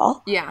at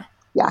all. Yeah.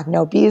 Yeah,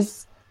 no,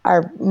 bees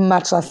are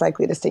much less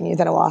likely to sting you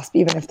than a wasp,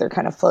 even if they're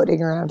kind of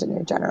floating around in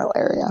your general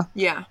area.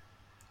 Yeah.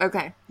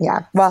 Okay.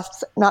 Yeah.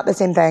 Wasps, not the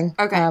same thing.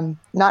 Okay.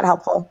 Not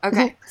helpful.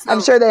 Okay. So,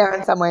 I'm sure they are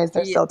in some ways.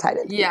 They're still tied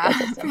into the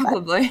ecosystem,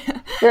 probably.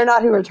 They're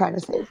not who we're trying to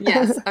save.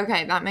 Yes.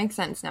 Okay. That makes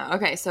sense now.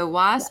 Okay. So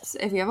wasps,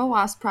 if you have a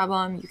wasp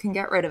problem, you can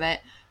get rid of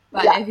it.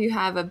 But if you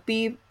have a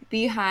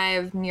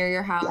beehive near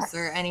your house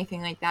or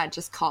anything like that,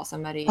 just call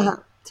somebody to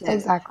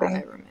have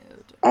it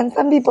removed. And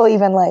some people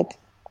even like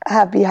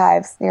have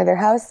beehives near their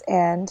house,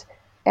 and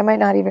it might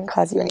not even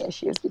cause you any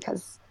issues,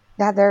 because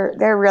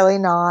they're really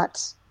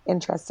not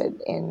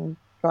interested in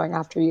going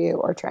after you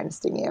or trying to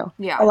sting you.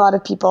 Yeah. A lot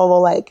of people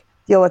will like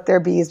deal with their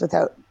bees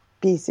without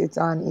bee suits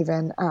on,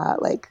 even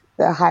like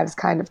the hive's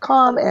kind of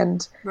calm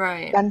and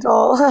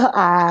gentle,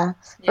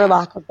 for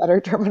lack of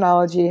better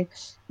terminology.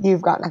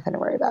 You've got nothing to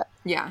worry about.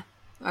 Yeah.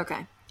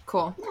 Okay.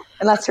 Cool.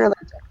 Unless you're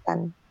allergic,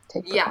 then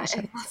take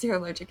precautions. Unless you're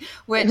allergic.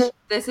 Which,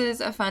 this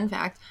is a fun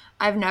fact.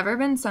 I've never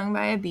been stung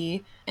by a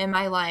bee in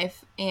my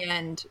life,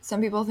 and some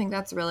people think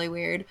that's really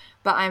weird,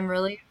 but I'm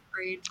really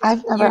afraid.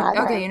 I've never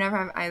either. Okay, you never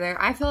have either.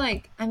 I feel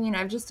like,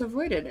 I've just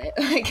avoided it.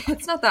 Like,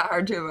 it's not that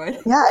hard to avoid.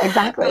 Yeah,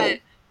 exactly. But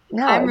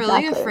I'm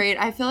really afraid.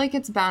 I feel like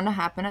it's bound to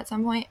happen at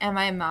some point, and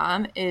my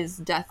mom is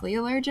deathly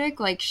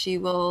allergic. Like, she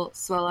will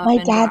swell up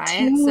and die.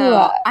 Too.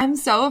 So I'm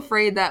so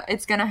afraid that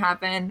it's gonna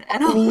happen.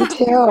 And Me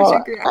too.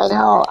 I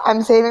know.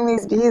 I'm saving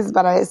these bees,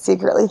 but I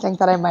secretly think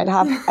that I might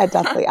have a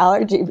deathly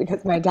allergy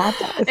because my dad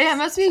does. It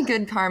must be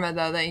good karma,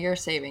 though, that you're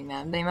saving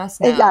them. They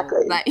must know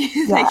exactly. that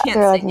they can't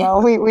they're like, no,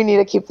 we need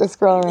to keep this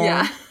girl around.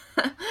 Yeah.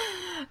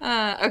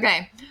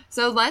 Okay,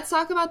 so let's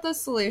talk about the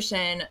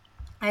solution.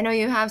 I know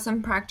you have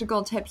some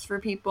practical tips for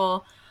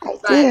people, I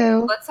but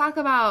do. let's talk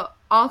about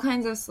all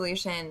kinds of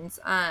solutions.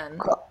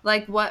 Cool.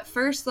 Like what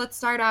first, let's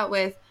start out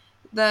with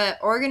the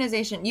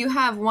organization. You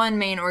have one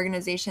main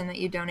organization that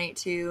you donate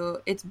to.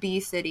 It's Bee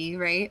City,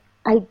 right?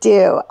 I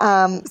do.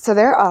 So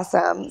they're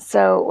awesome.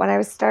 So when I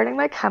was starting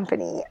my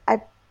company,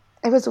 it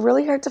was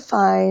really hard to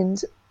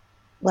find,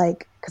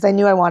 like, because I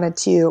knew I wanted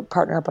to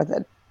partner up with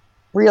a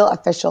real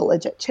official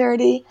legit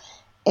charity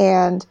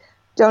and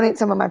donate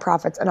some of my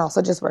profits and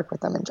also just work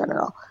with them in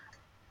general.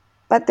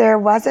 But there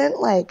wasn't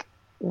like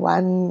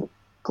one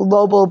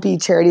global bee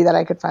charity that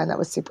I could find that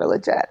was super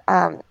legit.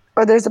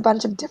 Or there's a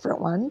bunch of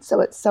different ones,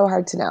 so it's so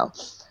hard to know.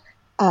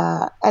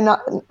 And not,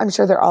 I'm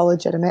sure they're all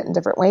legitimate in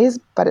different ways,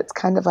 but it's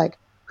kind of like,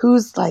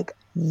 who's like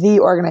the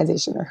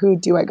organization or who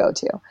do I go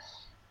to?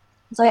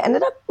 So I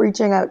ended up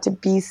reaching out to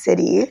Bee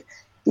City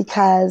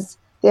because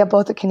they have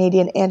both a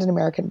Canadian and an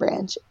American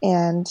branch.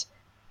 And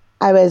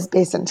I was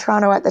based in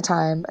Toronto at the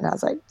time, and I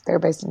was like, they're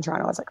based in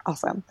Toronto. I was like,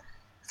 awesome.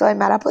 So I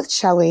met up with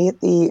Shelly,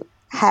 the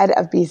head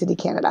of Bee City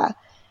Canada,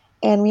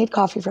 and we had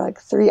coffee for like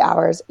 3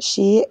 hours.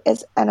 She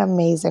is an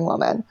amazing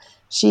woman.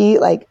 She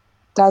like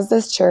does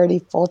this charity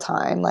full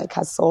time, like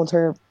has sold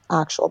her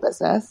actual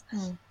business.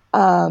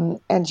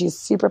 And she's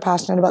super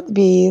passionate about the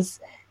bees.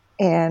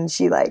 And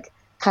she like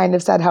kind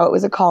of said how it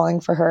was a calling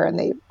for her. And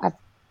in the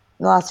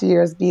last few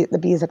years, the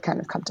bees have kind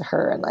of come to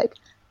her and like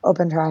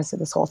opened her eyes to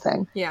this whole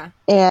thing. Yeah.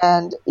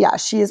 And yeah,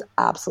 she is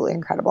absolutely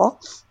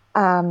incredible.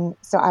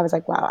 So I was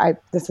like, wow,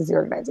 this is the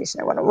organization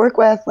I want to work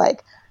with.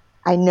 Like,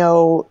 I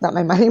know that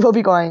my money will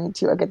be going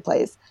to a good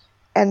place.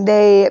 And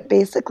they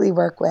basically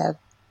work with,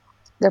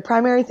 their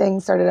primary thing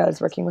started out as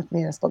working with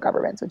municipal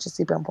governments, which is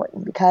super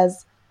important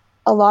because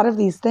a lot of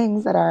these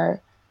things that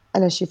are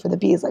an issue for the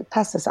bees, like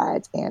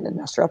pesticides and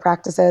industrial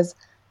practices,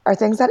 are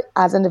things that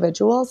as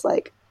individuals,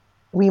 like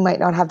we might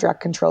not have direct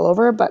control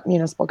over, but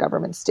municipal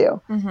governments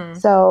do. Mm-hmm.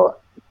 So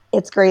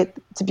it's great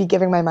to be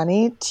giving my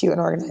money to an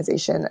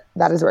organization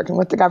that is working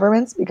with the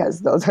governments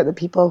because those are the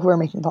people who are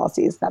making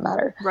policies that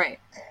matter. Right.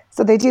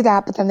 So they do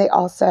that, but then they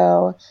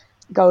also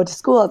go to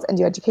schools and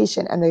do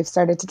education, and they've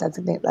started to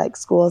designate like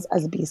schools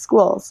as bee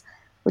schools,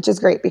 which is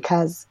great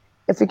because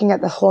if we can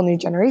get the whole new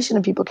generation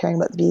of people caring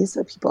about the bees,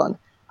 so people in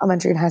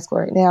elementary and high school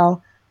right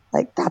now,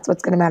 like that's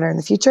what's going to matter in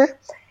the future.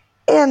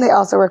 And they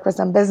also work with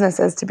some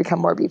businesses to become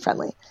more bee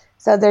friendly.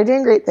 So they're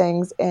doing great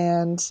things.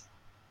 And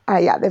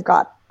they've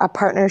got a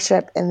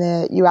partnership in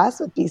the US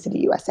with Bee City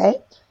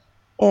USA.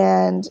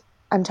 And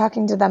I'm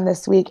talking to them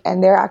this week,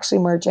 and they're actually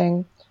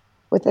merging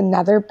with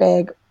another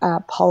big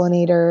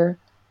pollinator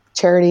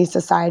charity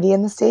society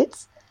in the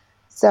States.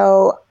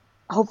 So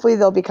hopefully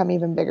they'll become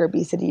even bigger,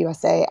 Bee City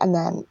USA. And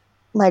then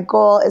my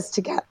goal is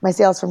to get my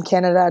sales from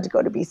Canada to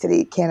go to Bee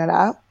City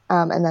Canada,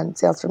 and then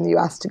sales from the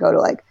US to go to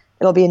like,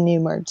 it'll be a new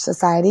merged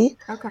society.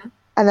 Okay.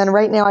 And then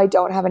right now I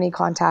don't have any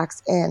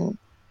contacts in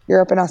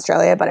Europe and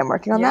Australia, but I'm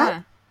working on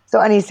that. So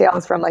any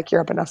sales from like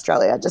Europe and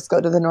Australia just go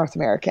to the North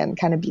American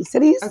kind of bee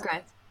cities.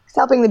 Okay.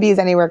 Helping the bees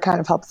anywhere kind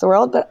of helps the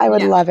world, but I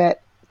would love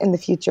it in the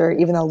future,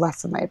 even though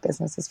less of my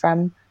business is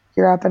from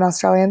Europe and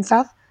Australia and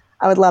stuff.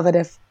 I would love it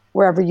if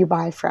wherever you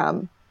buy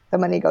from, the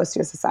money goes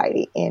to a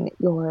society in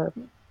your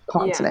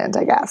continent,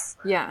 I guess.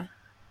 Yeah.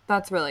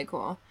 That's really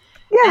cool.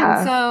 Yeah.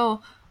 And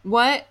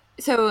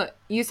so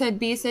you said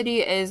Bee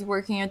City is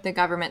working with the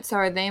government. So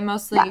are they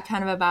mostly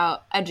kind of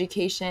about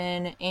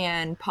education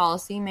and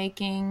policy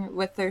making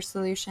with their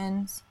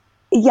solutions?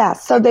 Yeah.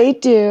 So they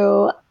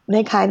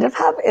kind of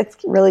have, it's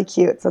really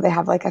cute. So they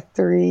have like a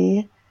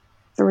three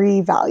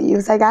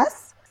values, I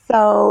guess.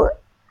 So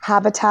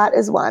habitat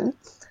is one.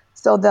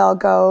 So they'll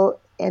go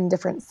in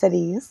different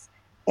cities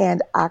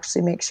and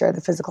actually make sure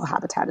the physical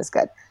habitat is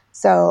good.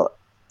 So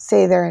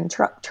say they're in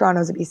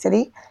Toronto's a bee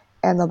city,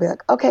 and they'll be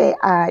like, okay,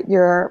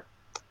 your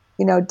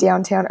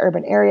downtown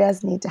urban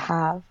areas need to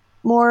have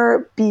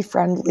more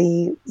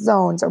bee-friendly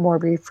zones or more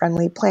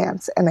bee-friendly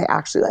plants, and they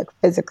actually like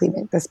physically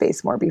make the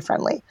space more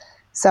bee-friendly.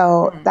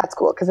 So that's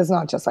cool because it's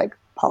not just like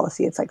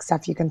policy, it's like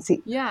stuff you can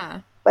see.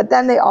 Yeah. But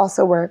then they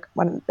also work,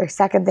 their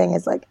second thing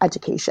is like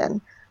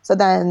education. So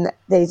then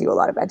they do a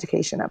lot of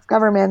education of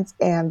governments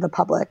and the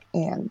public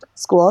and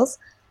schools.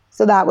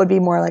 So that would be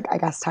more like, I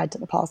guess, tied to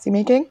the policy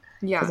making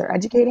because they're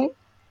educating.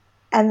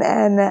 And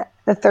then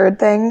the third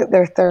thing,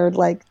 their third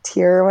like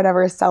tier or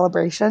whatever, is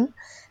celebration.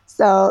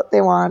 So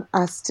they want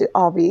us to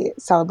all be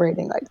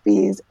celebrating like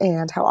bees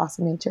and how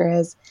awesome nature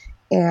is.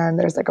 And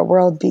there's like a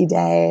World Bee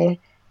Day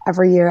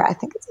every year. I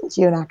think it's in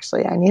June,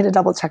 actually. I need to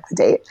double check the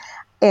date.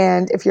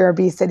 And if you're a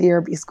bee city or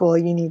a bee school,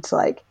 you need to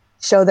like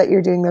show that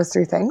you're doing those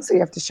three things. So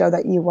you have to show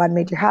that you, one,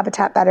 made your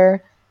habitat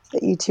better,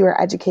 that you two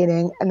are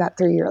educating, and that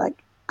three, you're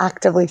like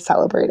actively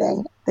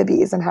celebrating the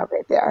bees and how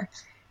great they are.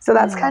 So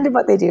that's kind of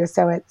what they do.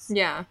 So it's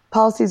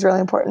policy is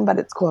really important, but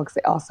it's cool because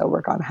they also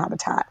work on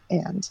habitat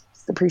and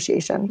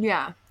appreciation.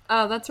 Yeah.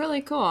 Oh, that's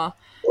really cool.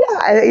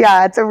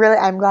 Yeah.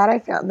 I'm glad I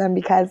found them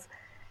because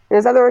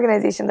there's other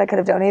organizations I could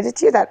have donated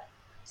to that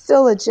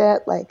still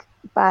legit, like,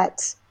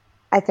 but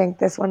I think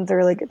this one's a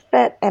really good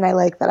fit, and I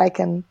like that I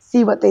can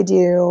see what they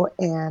do,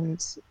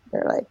 and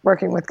they're like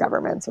working with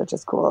governments, which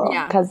is cool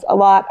because a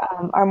lot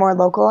are more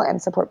local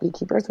and support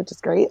beekeepers, which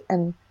is great.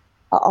 And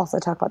I'll also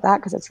talk about that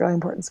because it's really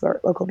important to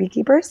support local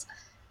beekeepers.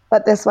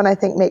 But this one I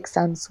think makes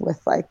sense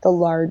with like the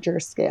larger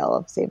scale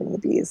of saving the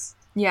bees.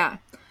 Yeah.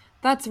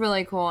 That's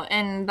really cool.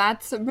 And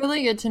that's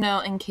really good to know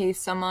in case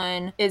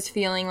someone is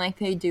feeling like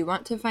they do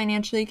want to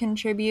financially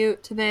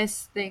contribute to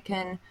this. They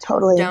can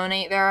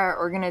donate. There are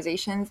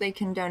organizations they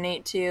can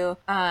donate to.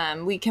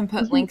 We can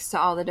put links to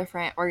all the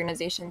different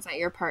organizations that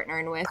you're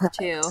partnering with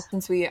too,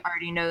 since we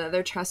already know that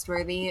they're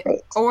trustworthy.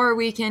 Great. Or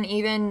we can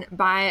even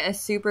buy a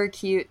super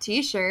cute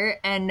t-shirt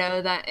and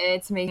know that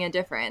it's making a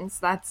difference.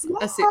 That's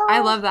I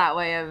love that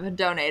way of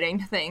donating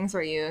to things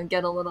where you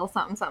get a little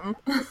something, something.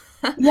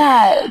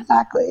 Yeah,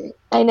 exactly.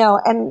 I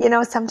know. And,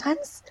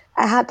 sometimes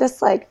I had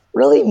this like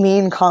really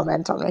mean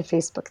comment on my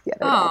Facebook the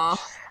other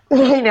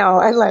day. I know.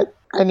 And like,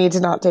 I need to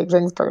not take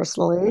things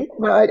personally.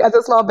 But like, as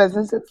a small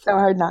business, it's so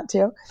hard not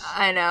to.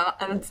 I know.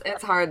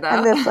 It's hard though.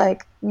 And this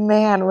like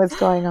man was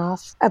going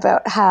off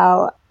about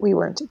how we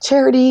weren't a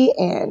charity.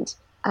 And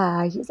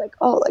he was like,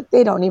 oh, like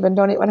they don't even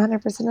donate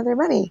 100% of their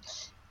money.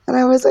 And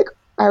I was like,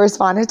 I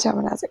responded to him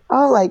and I was like,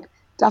 oh, like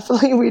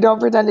definitely we don't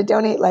pretend to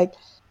donate. Like,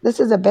 this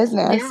is a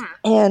business,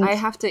 and I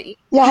have to eat.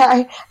 Yeah, I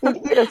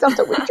need to eat. It's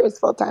also waitress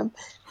full time,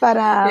 but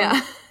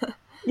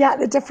yeah.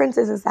 The difference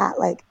is that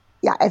like,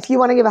 if you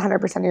want to give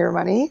 100% of your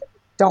money,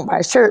 don't buy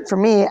a shirt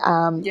from me.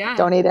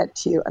 Donate it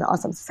to an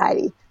awesome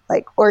society,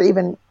 like, or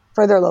even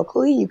further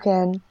locally, you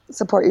can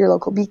support your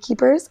local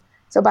beekeepers.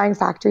 So buying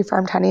factory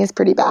farmed honey is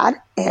pretty bad,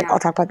 and I'll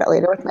talk about that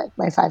later with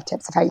my 5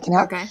 tips of how you can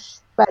help. Okay.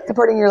 But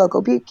supporting your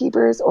local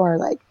beekeepers, or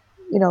like,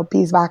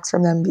 beeswax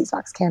from them,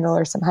 beeswax candle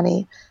or some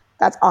honey.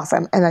 That's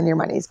awesome. And then your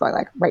money is going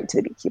like right to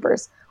the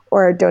beekeepers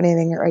or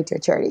donating it right to a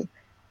charity.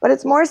 But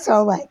it's more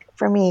so like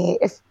for me,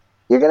 if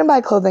you're going to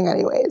buy clothing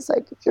anyways,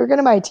 like if you're going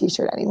to buy a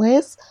t-shirt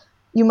anyways,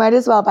 you might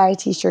as well buy a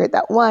t-shirt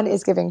that one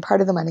is giving part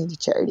of the money to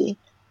charity.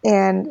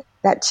 And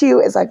that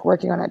two is like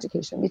working on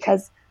education,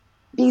 because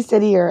Bee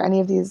City or any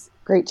of these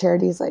great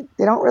charities, like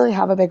they don't really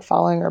have a big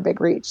following or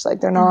big reach.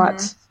 Like they're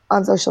not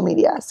on social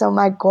media. So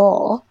my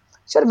goal,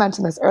 should have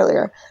mentioned this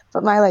earlier,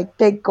 but my like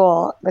big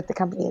goal with the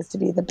company is to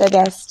be the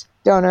biggest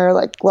donor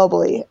like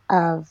globally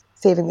of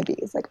saving the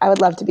bees. Like I would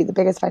love to be the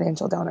biggest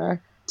financial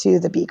donor to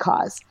the bee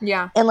cause.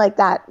 Yeah. And like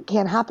that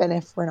can't happen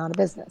if we're not a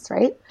business,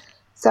 right?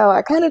 So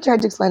I kind of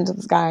tried to explain to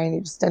this guy and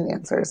he just didn't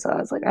answer. So I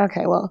was like,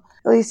 okay, well,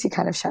 at least he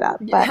kind of shut up.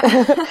 But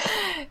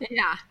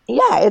yeah,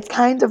 it's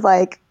kind of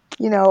like,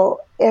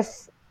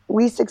 if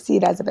we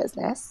succeed as a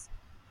business,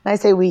 and I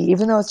say we,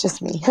 even though it's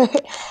just me,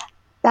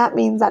 that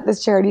means that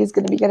this charity is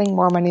going to be getting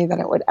more money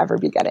than it would ever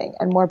be getting,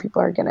 and more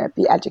people are going to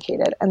be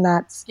educated. And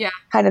that's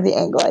kind of the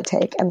angle I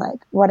take and like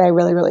what I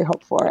really, really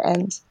hope for.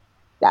 And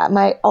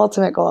my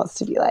ultimate goal is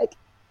to be like,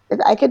 if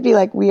I could be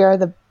like, we are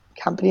the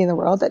company in the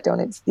world that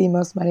donates the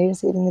most money to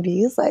saving the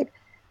bees, like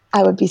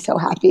I would be so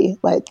happy.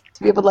 Like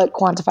to be able to like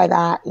quantify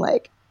that and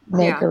like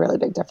make a really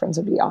big difference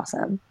would be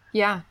awesome.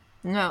 Yeah.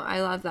 No, I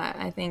love that.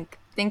 I think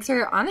thanks for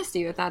your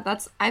honesty with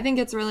that. I think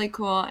it's really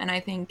cool. And I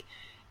think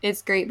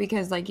it's great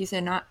because, like you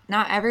said, not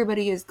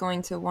everybody is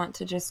going to want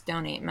to just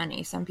donate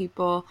money. Some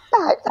people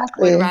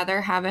would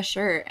rather have a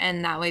shirt,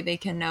 and that way they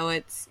can know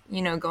it's,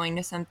 going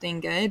to something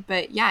good.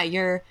 But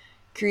you're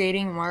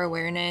creating more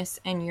awareness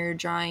and you're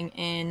drawing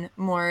in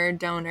more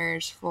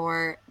donors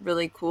for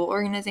really cool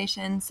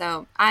organizations.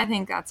 So I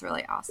think that's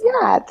really awesome.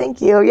 Yeah, thank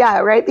you. Yeah,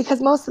 right.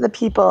 Because most of the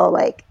people,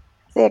 like,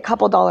 say a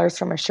couple dollars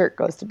from a shirt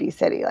goes to Bee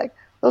City, like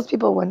those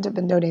people wouldn't have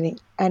been donating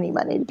any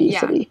money to Bee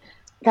City.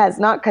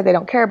 Not because they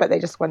don't care, but they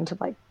just wouldn't have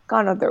like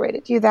gone out of their way to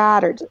do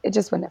that, or it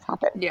just wouldn't have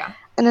happened. Yeah.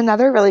 And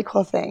another really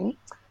cool thing,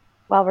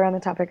 while we're on the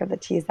topic of the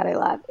teas that I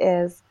love,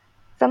 is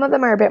some of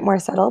them are a bit more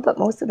subtle, but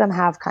most of them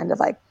have kind of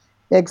like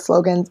big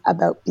slogans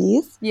about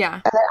bees. Yeah.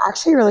 And they're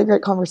actually really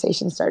great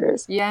conversation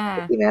starters. Yeah.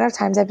 Like, the amount of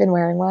times I've been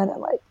wearing one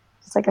and like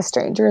just like a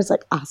stranger has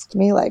like asked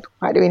me like,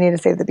 why do we need to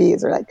save the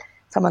bees? Or like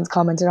someone's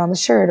commented on the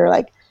shirt, or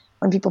like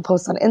when people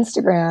post on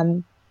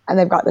Instagram and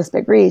they've got this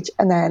big reach,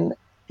 and then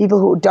people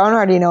who don't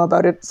already know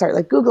about it start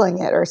like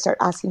Googling it or start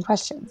asking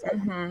questions.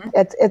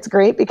 It's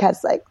great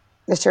because like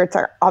the shirts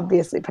are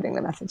obviously putting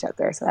the message out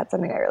there. So that's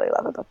something I really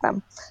love about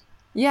them.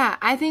 Yeah,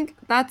 I think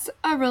that's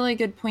a really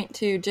good point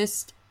too.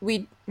 Just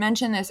we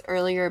mentioned this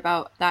earlier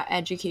about that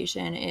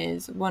education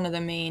is one of the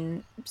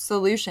main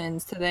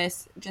solutions to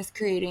this, just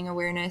creating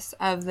awareness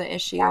of the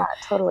issue. Yeah,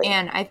 totally.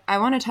 And I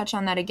want to touch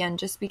on that again,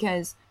 just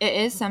because it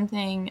is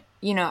something,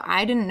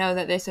 I didn't know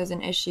that this was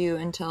an issue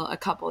until a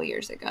couple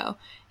years ago.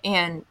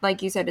 And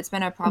like you said, it's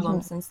been a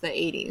problem since the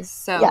 80s.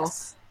 So,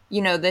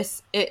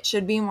 it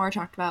should be more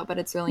talked about, but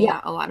it's really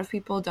not. A lot of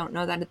people don't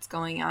know that it's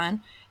going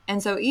on.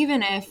 And so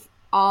even if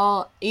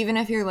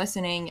you're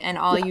listening and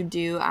all you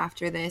do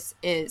after this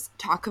is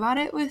talk about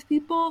it with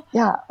people.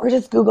 Yeah, or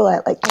just Google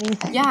it, like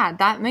anything. Yeah,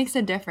 that makes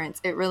a difference.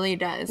 It really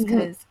does,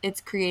 because it's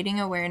creating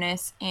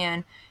awareness,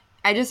 and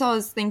I just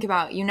always think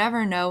about, you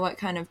never know what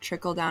kind of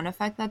trickle down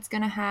effect that's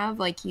going to have.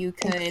 Like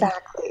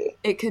Exactly.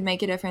 it could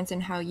make a difference in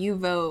how you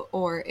vote,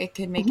 or it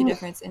could make a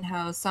difference in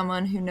how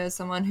someone who knows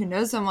someone who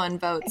knows someone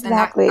votes. And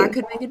that Exactly.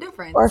 could make a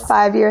difference. Or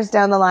 5 years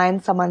down the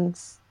line,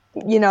 someone's,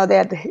 they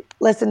had to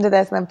listen to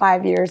this, and then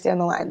 5 years down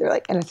the line, they're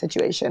like in a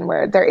situation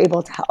where they're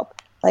able to help.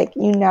 Like,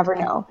 you never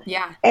know.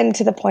 Yeah. And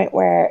to the point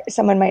where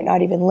someone might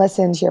not even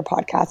listen to your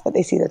podcast, but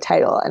they see the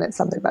title and it's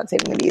something about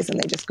saving the bees and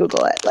they just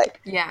Google it. Like,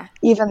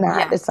 even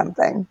that is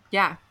something.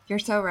 Yeah, you're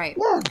so right.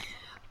 Yeah.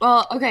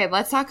 Well, okay,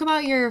 let's talk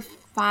about your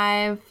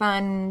 5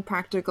 fun,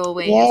 practical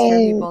ways for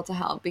people to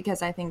help,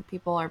 because I think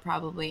people are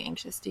probably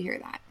anxious to hear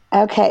that.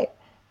 Okay,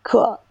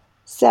 cool.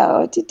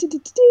 So,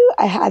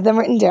 I had them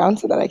written down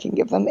so that I can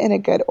give them in a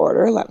good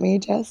order. Let me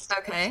just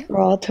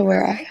scroll to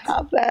where I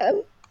have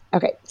them.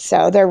 Okay,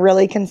 so they're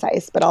really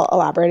concise, but I'll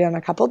elaborate on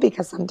a couple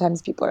because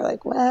sometimes people are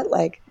like, what?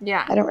 Like,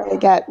 I don't really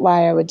get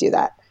why I would do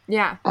that.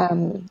 Yeah.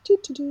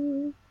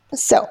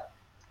 So,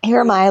 here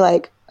are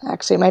my,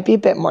 actually, it might be a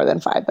bit more than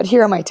 5, but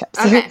here are my tips.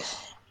 Okay.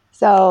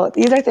 So,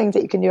 these are things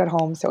that you can do at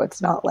home, so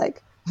it's not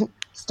like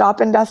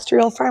stop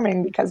industrial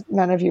farming, because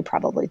none of you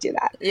probably do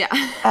that. Yeah.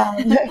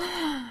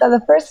 So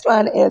the first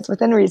one is,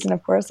 within reason,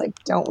 of course,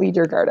 like, don't weed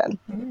your garden.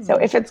 So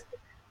if it's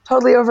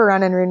totally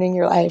overrun and ruining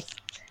your life,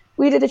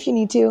 weed it if you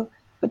need to,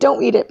 but don't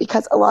weed it,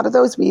 because a lot of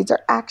those weeds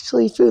are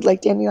actually food,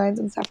 like dandelions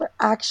and stuff are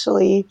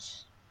actually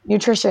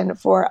nutrition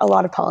for a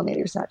lot of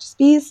pollinators, not just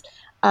bees,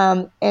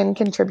 and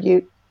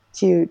contribute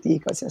to the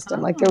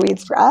ecosystem. Like, they're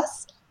weeds for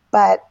us,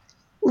 but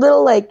the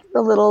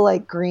little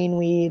green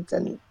weeds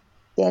and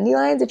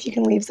dandelions, if you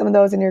can leave some of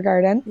those in your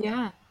garden.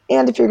 Yeah.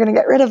 And if you're going to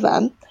get rid of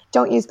them,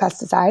 don't use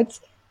pesticides.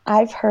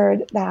 I've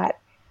heard that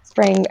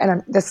spraying,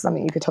 and this is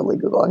something you could totally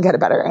Google and get a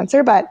better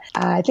answer, but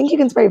I think you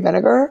can spray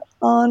vinegar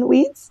on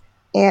weeds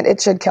and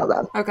it should kill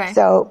them. Okay.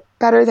 So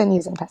better than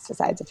using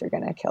pesticides if you're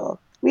going to kill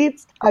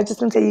weeds. I was just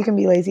going to say, you can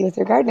be lazy with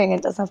your gardening.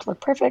 It doesn't have to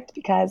look perfect,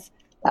 because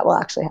that will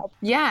actually help.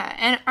 Yeah.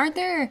 And aren't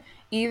there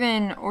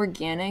even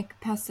organic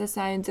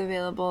pesticides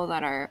available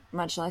that are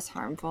much less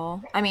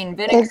harmful? I mean,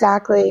 vinegar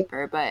is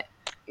cheaper, but...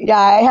 Yeah,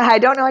 I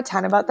don't know a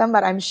ton about them,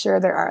 but I'm sure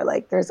there are.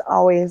 Like, there's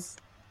always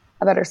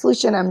a better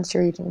solution. I'm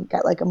sure you can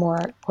get like a more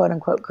quote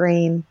unquote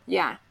green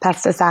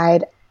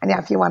pesticide. And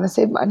if you want to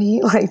save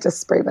money, like,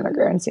 just spray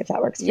vinegar and see if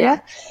that works for you.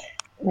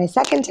 My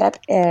second tip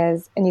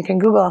is, and you can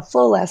Google a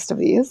full list of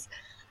these,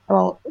 I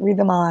won't read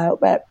them all out,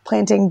 but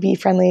planting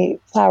bee-friendly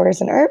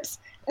flowers and herbs.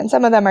 And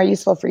some of them are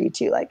useful for you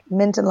too, like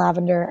mint and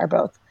lavender are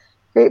both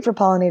great for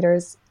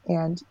pollinators,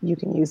 and you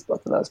can use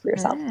both of those for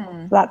yourself.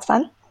 So that's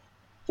fun.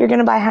 If you're going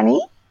to buy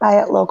honey,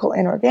 buy it local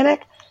and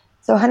organic.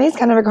 So honey is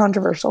kind of a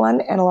controversial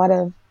one, and a lot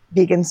of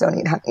vegans don't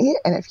eat honey.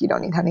 And if you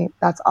don't eat honey,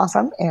 that's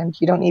awesome, and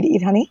you don't need to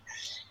eat honey.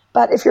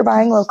 But if you're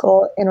buying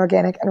local and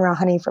organic and raw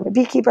honey from a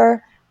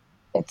beekeeper,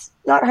 it's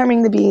not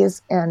harming the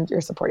bees, and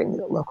you're supporting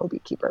the local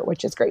beekeeper,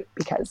 which is great,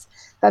 because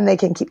then they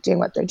can keep doing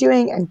what they're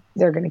doing and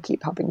they're going to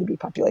keep helping the bee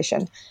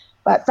population.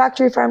 But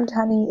factory farmed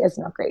honey is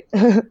not great.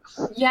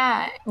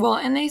 Yeah. Well,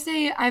 and they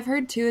say, I've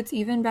heard too, it's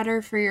even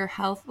better for your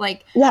health.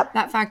 Like,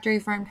 that factory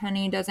farmed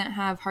honey doesn't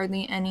have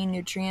hardly any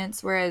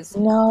nutrients, whereas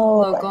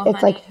local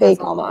it's honey like fake has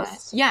a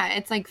almost. lot. Yeah,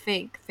 it's like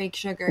fake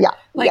sugar. Yeah.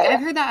 Like,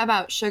 I've heard that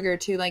about sugar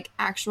too. Like,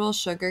 actual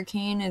sugar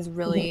cane is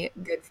really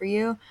good for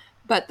you,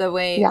 but the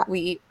way we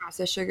eat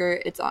processed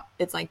sugar, it's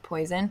like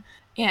poison.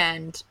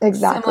 And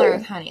similar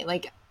with honey,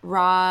 like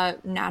raw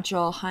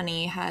natural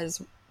honey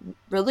has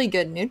really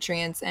good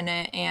nutrients in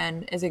it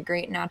and is a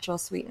great natural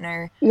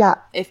sweetener. Yeah.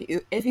 If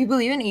you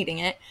believe in eating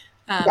it.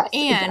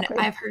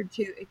 I've heard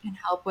too, it can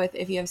help with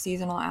if you have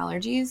seasonal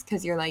allergies,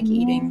 because you're like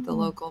eating the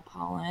local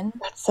pollen.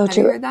 That's so true. Have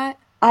you heard that?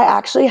 I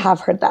actually have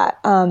heard that.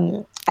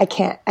 I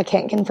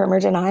can't confirm or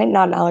deny.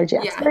 Not an allergy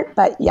expert,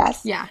 but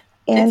yes. Yeah.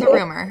 And it's a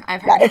rumor.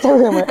 I've heard. Yeah, it's a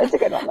rumor. It's a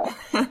good one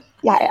though.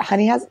 Yeah,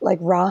 honey has, like,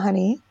 raw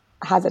honey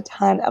has a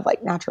ton of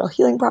like natural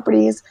healing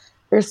properties.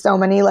 There's so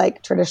many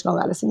like traditional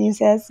medicine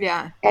uses.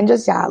 Yeah. And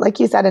just, like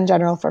you said, in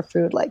general for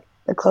food, like,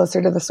 the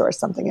closer to the source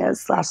something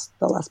is,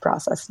 the less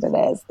processed it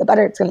is, the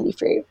better it's going to be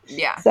for you.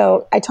 Yeah.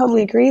 So I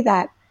totally agree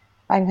that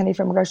buying honey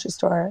from a grocery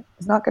store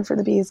is not good for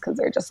the bees, because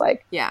they're just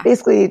like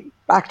basically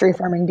factory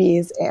farming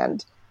bees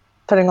and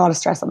putting a lot of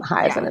stress on the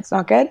hives, and it's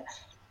not good.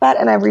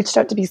 And I've reached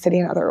out to Bee City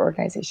and other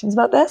organizations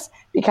about this,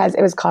 because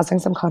it was causing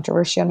some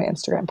controversy on my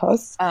Instagram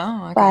posts.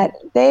 Oh, okay.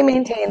 But they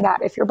maintain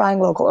that if you're buying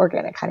local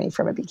organic honey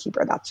from a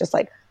beekeeper, that's just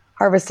like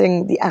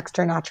harvesting the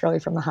extra naturally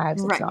from the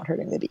hives. It's not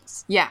hurting the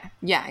bees. Yeah,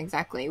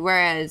 exactly.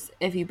 Whereas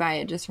if you buy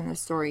it just from the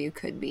store, you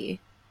could be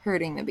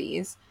hurting the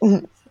bees.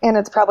 Mm-hmm. And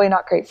it's probably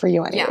not great for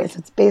you anyways. Yeah.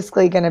 It's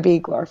basically going to be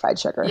glorified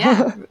sugar.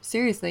 Yeah,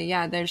 seriously.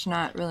 Yeah, there's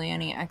not really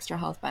any extra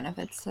health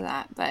benefits to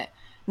that. But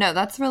no,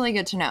 that's really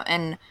good to know.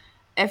 And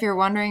if you're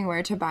wondering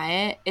where to buy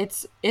it,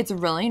 it's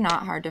really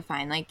not hard to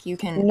find. Like, you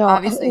can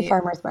obviously the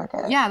farmer's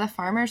market. Yeah, the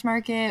farmer's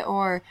market,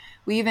 or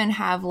we even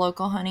have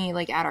local honey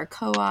like at our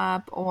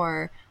co-op,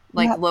 or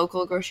like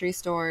local grocery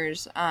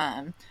stores.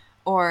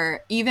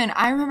 or even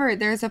I remember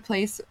there's a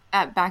place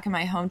back in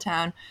my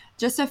hometown,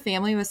 just a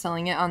family was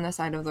selling it on the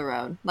side of the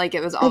road. Like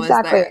it was always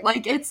Exactly. there.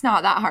 Like it's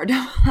not that hard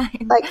to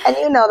find. Like,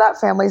 and that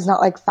family's not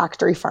like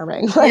factory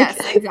farming. Like,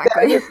 Yes,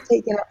 exactly. they're just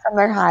taking it from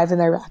their hive in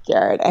their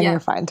backyard, and you're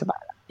fine to buy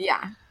it.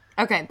 Yeah.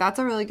 Okay, that's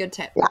a really good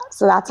tip. Yeah,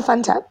 so that's a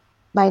fun tip.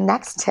 My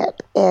next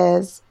tip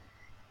is,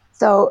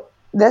 so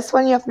this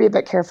one you have to be a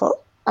bit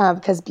careful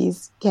because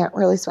bees can't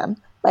really swim,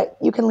 but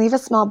you can leave a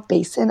small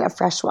basin of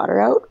fresh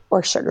water out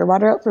or sugar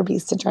water out for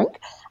bees to drink.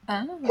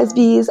 Because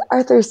bees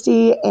are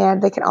thirsty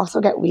and they can also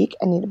get weak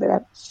and need a bit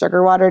of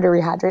sugar water to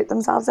rehydrate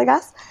themselves, I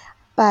guess.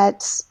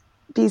 But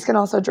bees can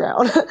also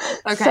drown.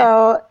 Okay.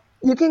 So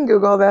you can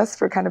Google this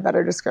for kind of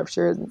better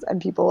descriptions,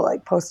 and people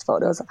like post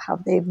photos of how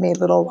they've made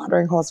little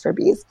watering holes for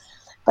bees.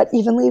 But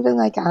even leaving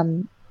like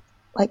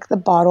the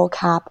bottle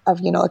cap of,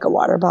 like a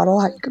water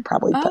bottle, how you could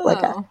probably put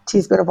like a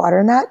teaspoon of water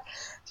in that.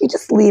 If you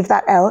just leave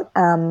that out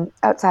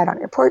outside on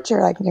your porch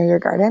or like near your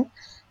garden,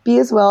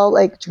 bees will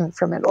like drink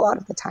from it a lot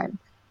of the time.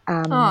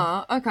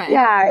 Okay.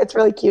 Yeah, it's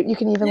really cute. You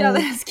can even leave,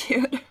 that's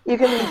cute. You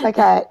can leave like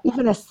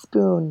even a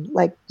spoon,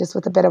 like just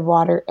with a bit of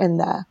water in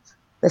the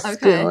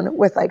spoon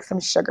with like some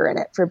sugar in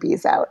it for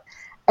bees out.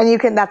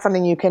 And that's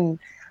something you can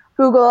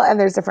Google, and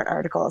there's different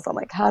articles on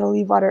like how to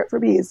leave water out for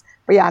bees.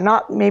 But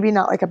yeah, maybe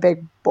not like a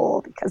big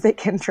bowl because they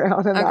can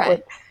drown, and that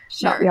would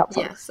not be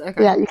helpful. Yes.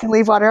 Okay. Yeah, you can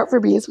leave water out for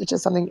bees, which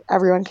is something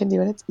everyone can do,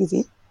 and it's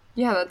easy.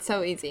 Yeah, that's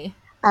so easy.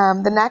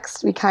 The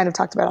next we kind of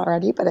talked about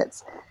already, but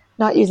it's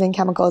not using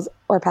chemicals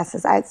or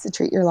pesticides to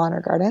treat your lawn or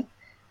garden.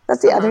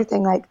 That's the other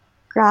thing. Like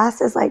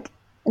grass is like,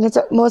 and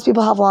most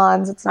people have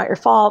lawns. It's not your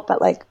fault,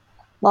 but like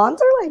lawns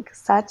are like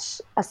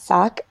such a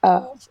suck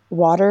of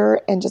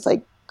water, and just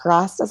like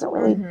grass doesn't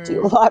really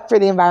do a lot for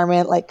the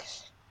environment. Like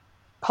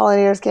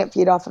pollinators can't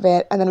feed off of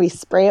it, and then we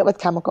spray it with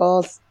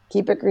chemicals,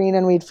 keep it green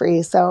and weed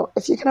free. So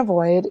if you can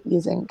avoid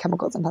using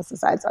chemicals and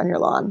pesticides on your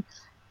lawn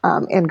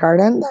and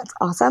garden, that's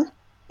awesome.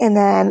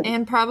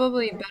 And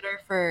probably better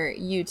for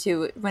you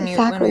too when we were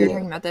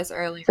talking about this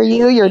earlier. For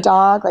you, your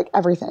dog, like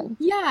everything.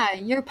 Yeah,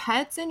 your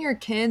pets and your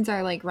kids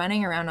are like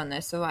running around on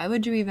this. So why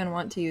would you even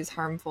want to use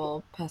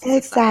harmful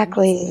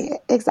pesticides?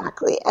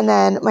 Exactly. And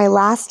then my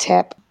last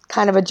tip,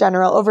 kind of a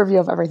general overview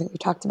of everything we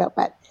talked about,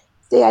 but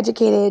stay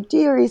educated, do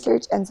your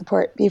research, and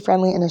support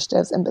bee-friendly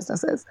initiatives and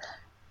businesses.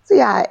 So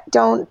yeah,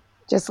 don't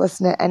just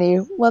listen to any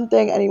one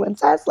thing anyone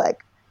says.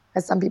 Like,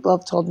 as some people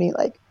have told me,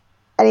 like,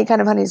 any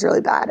kind of honey is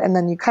really bad. And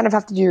then you kind of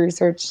have to do your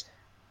research,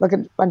 look at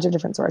a bunch of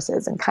different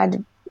sources, and kind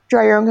of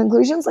draw your own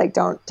conclusions. Like,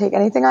 don't take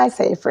anything I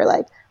say for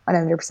like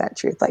 100%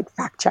 truth. Like,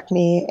 fact check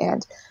me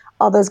and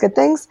all those good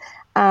things.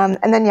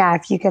 And then, yeah,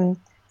 if you can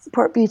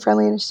support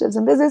bee-friendly initiatives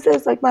and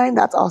businesses like mine,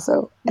 that's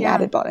also an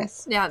added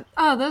bonus. Yeah.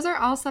 Oh, those are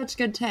all such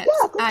good tips.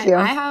 Yeah, thank you.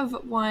 I have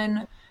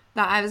one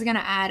that I was going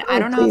to add. I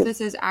don't know if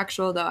this is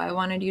actual, though. I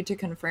wanted you to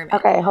confirm it.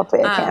 Okay,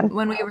 hopefully I can.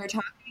 When we were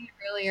talking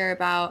earlier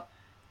about,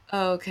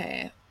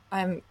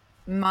 I'm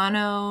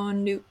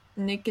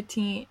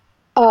mononicotine.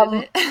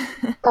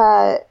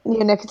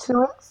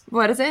 Neonicotinoids?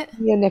 What is it?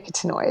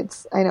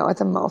 Neonicotinoids. I know, it's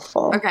a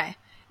mouthful. Okay.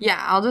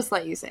 Yeah, I'll just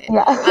let you say it.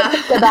 Yeah,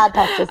 the bad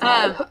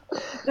pesticides.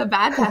 The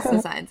bad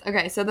pesticides.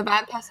 Okay, so the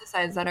bad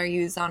pesticides that are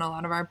used on a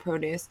lot of our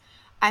produce,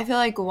 I feel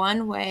like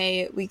one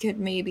way we could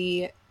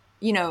maybe,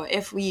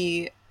 if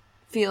we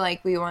feel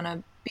like we want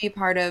to be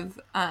part of,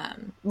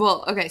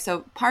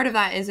 so part of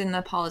that is in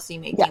the policy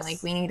making. Yes.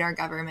 Like, we need our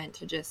government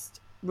to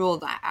just rule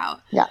that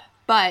out. Yeah.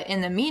 But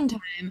in the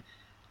meantime,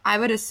 I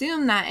would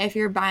assume that if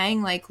you're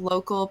buying like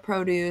local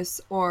produce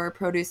or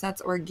produce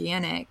that's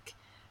organic,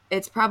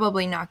 it's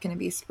probably not going to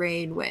be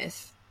sprayed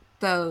with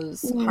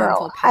those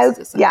harmful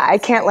pesticides. I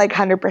can't like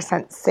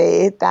 100%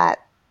 say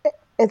that.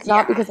 It's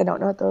not because I don't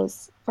know what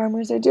those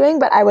farmers are doing,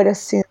 but I would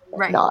assume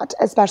not,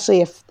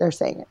 especially if they're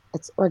saying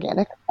it's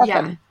organic.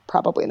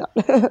 Probably not.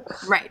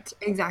 Right,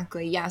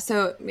 exactly. Yeah,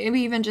 so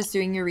maybe even just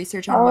doing your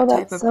research on what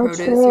type of produce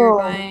you're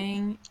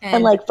buying.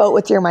 And like vote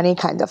with your money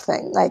kind of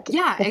thing. Like,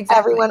 if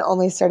everyone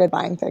only started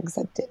buying things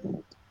that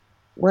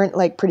weren't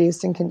like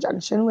produced in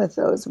conjunction with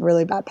those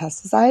really bad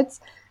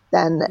pesticides,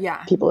 then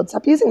people would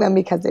stop using them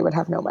because they would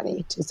have no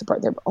money to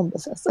support their own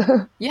business.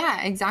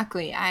 Yeah,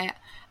 exactly.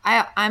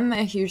 I'm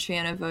a huge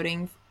fan of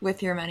voting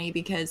with your money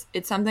because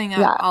it's something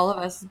that all of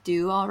us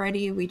do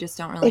already. We just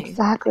don't really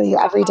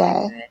every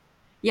day.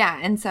 Yeah,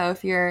 and so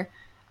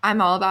I'm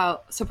all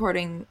about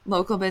supporting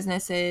local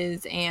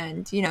businesses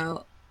and,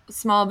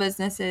 small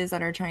businesses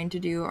that are trying to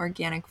do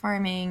organic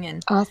farming.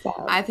 And awesome.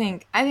 I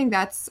think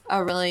that's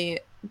a really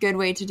good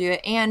way to do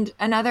it. And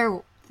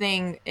another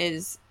thing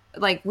is,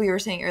 like we were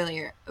saying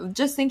earlier,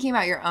 just thinking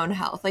about your own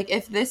health. Like,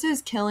 if this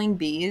is killing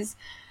bees,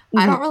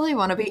 I don't really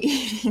want to be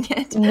eating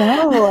it.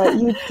 No,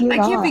 you do That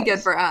not. can't be good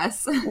for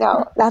us.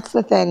 No, that's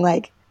the thing.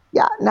 Like,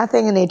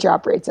 nothing in nature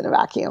operates in a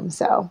vacuum.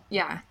 So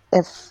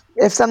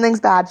if something's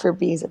bad for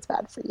bees, it's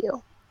bad for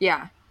you.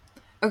 Yeah.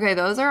 Okay,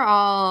 those are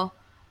all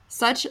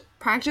such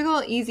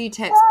practical, easy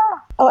tips. Yeah.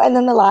 Oh, and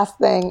then the last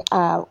thing,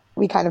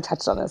 we kind of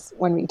touched on this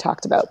when we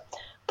talked about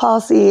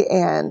policy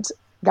and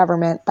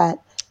government, but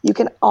you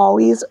can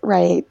always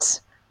write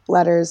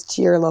letters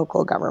to your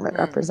local government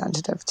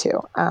representative too.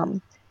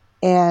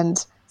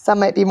 And some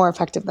might be more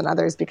effective than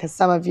others because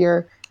some of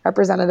your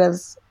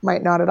representatives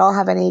might not at all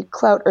have any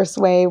clout or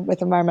sway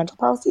with environmental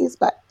policies.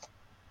 But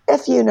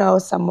if you know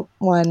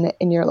someone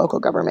in your local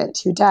government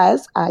who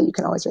does, you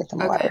can always write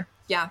them a letter.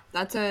 Yeah,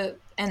 that's a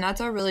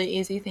really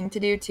easy thing to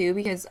do too,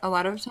 because a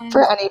lot of times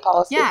for any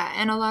policy. Yeah,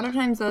 and a lot of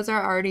times those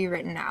are already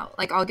written out.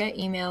 Like I'll get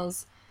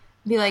emails,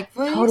 be like,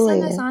 "Will you Totally.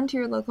 send this on to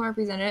your local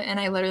representative?" And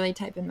I literally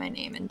type in my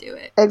name and do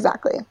it.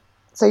 Exactly.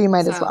 So you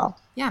might as well.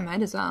 Yeah,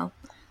 might as well.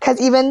 Because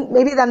even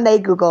maybe then they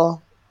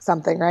Google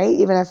something, right?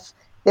 Even if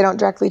they don't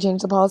directly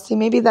change the policy,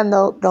 maybe then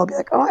they'll be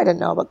like, "Oh, I didn't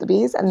know about the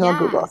bees," and they'll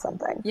Google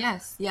something.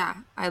 Yes, yeah,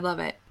 I love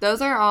it.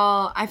 Those are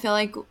all. I feel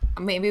like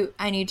maybe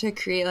I need to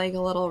create like a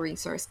little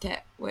resource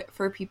kit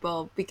for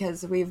people,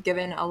 because we've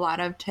given a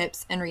lot of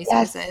tips and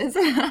resources.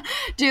 Yes.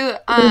 Do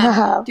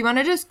you want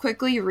to just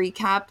quickly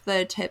recap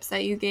the tips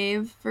that you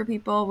gave for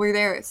people? Were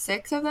there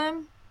 6 of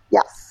them?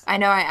 Yes. I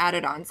know I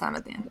added on some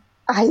at the end.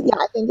 I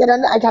think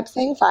I kept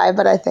saying 5,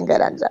 but I think it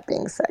ended up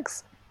being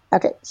 6.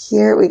 Okay,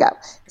 here we go. Okay.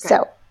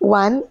 So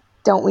 1,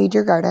 don't weed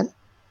your garden.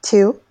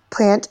 2,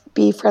 plant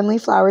bee-friendly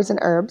flowers and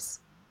herbs.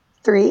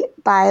 3,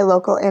 buy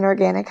local and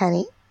organic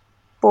honey.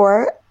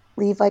 4,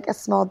 leave like a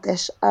small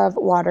dish of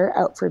water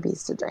out for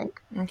bees to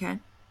drink. Okay.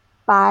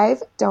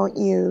 5, don't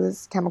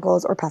use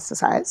chemicals or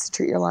pesticides to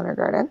treat your lawn or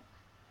garden.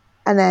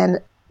 And then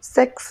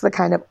 6, the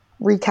kind of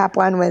recap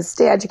one, was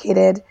stay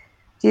educated,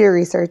 do your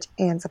research,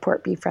 and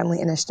support bee-friendly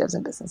initiatives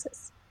and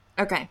businesses.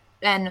 Okay.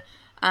 And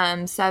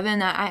 7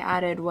 that I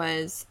added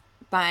was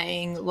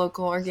buying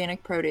local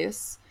organic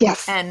produce.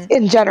 Yes, and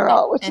in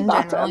general, which is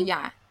awesome.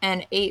 Yeah.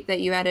 And 8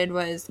 that you added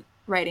was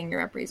writing your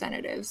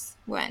representatives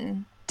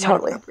when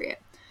appropriate.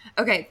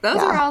 Okay, those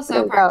are all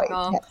so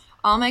practical. Yes.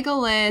 I'll make a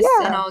list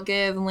and I'll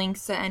give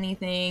links to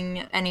anything,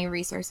 any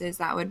resources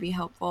that would be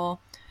helpful.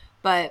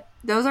 But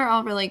those are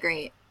all really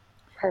great.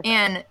 Perfect.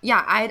 And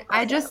yeah,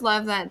 I just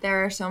love that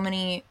there are so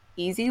many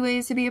easy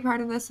ways to be a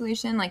part of the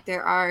solution. Like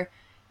there are,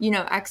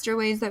 extra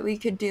ways that we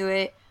could do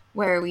it,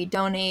 where we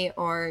donate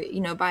or,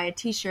 buy a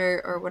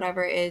t-shirt or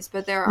whatever it is.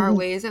 But there are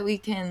ways that we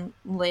can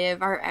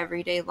live our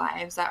everyday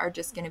lives that are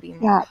just going to be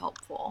more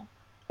helpful.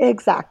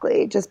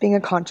 Exactly. Just being a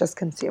conscious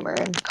consumer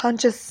and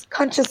conscious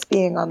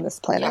being on this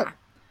planet. Yeah.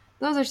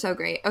 Those are so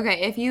great.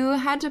 Okay. If you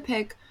had to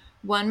pick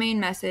one main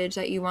message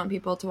that you want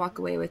people to walk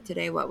away with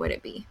today, what would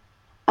it be?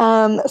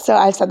 So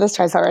I've said this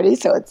twice already,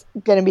 so it's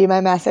going to be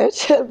my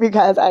message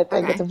because I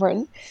think it's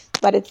important.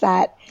 But it's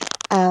that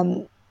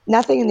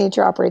nothing in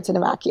nature operates in a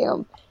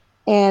vacuum.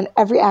 And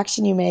every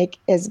action you make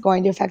is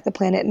going to affect the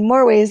planet in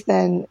more ways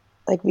than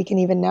we can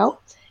even know.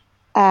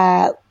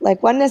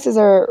 Oneness is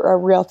a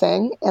real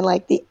thing. And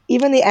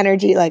even the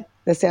energy,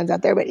 this sounds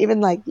out there, but even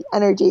the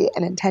energy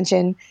and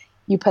intention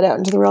you put out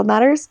into the world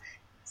matters.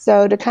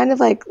 So to kind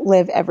of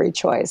live every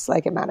choice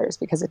like it matters,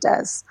 because it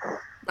does.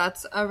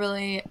 That's a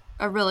really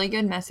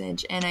good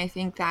message. And I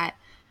think that,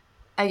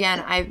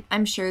 again,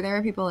 I'm sure there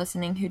are people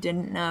listening who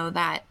didn't know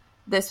that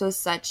this was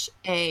such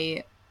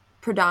a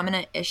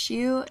predominant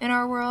issue in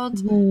our world.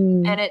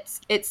 And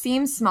it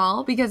seems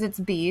small because it's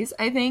bees.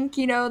 I think,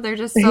 they're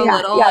just so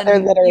little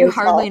and you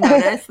hardly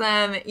notice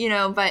them,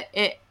 but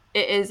it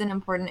is an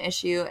important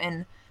issue.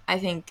 And I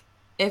think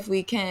if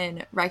we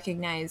can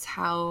recognize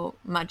how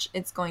much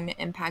it's going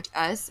to impact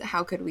us,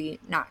 how could we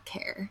not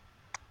care?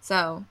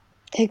 So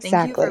exactly.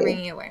 Thank you for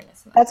bringing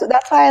awareness. That's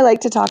why I like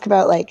to talk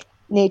about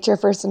nature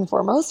first and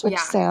foremost, which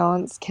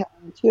sounds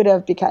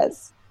counterintuitive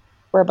because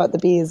we're about the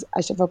bees.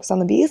 I should focus on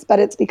the bees, but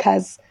it's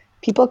because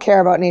people care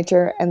about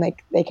nature and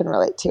they can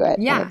relate to it.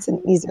 Yeah. And it's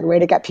an easier way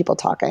to get people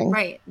talking.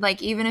 Right.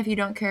 Even if you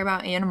don't care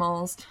about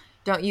animals,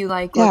 don't you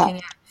like looking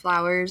at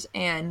flowers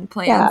and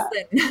plants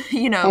and,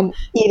 and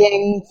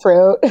eating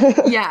fruit?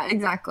 Yeah,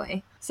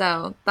 exactly.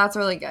 So that's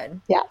really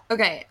good. Yeah.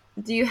 Okay.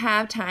 Do you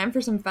have time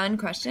for some fun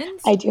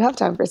questions? I do have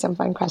time for some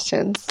fun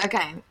questions.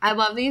 Okay. I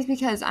love these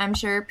because I'm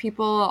sure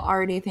people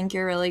already think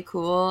you're really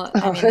cool.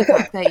 I mean, the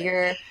fact that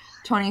you're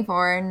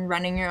 24 and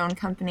running your own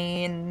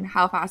company and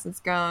how fast it's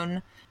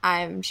grown,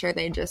 I'm sure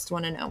they just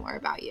want to know more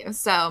about you.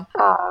 So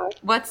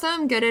what's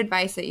some good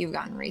advice that you've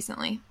gotten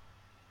recently?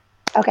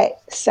 Okay.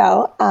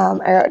 So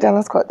I wrote down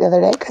this quote the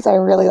other day because I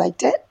really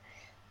liked it.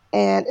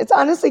 And it's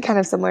honestly kind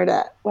of similar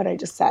to what I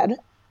just said.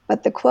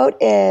 But the quote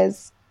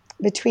is,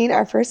 between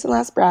our first and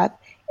last breath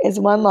is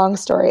one long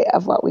story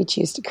of what we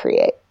choose to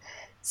create.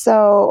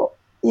 So,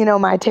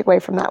 my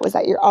takeaway from that was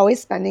that you're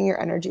always spending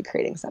your energy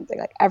creating something.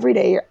 Every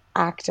day you're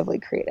actively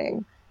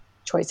creating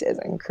choices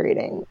and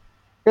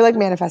you're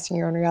manifesting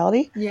your own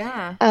reality.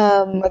 Yeah.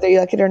 Whether you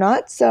like it or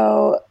not.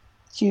 So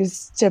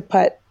choose to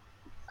put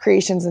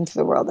creations into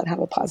the world that have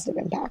a positive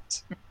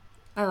impact.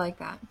 I like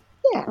that.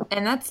 Yeah.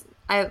 And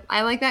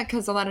I like that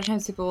because a lot of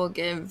times people will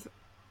give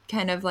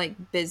kind of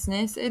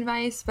business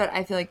advice, but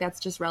I feel like that's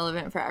just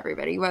relevant for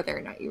everybody, whether or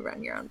not you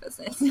run your own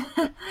business.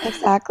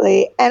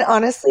 Exactly. And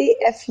honestly,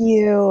 if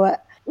you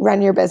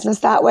run your business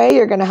that way,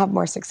 you're going to have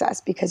more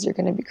success because you're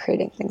going to be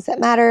creating things that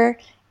matter.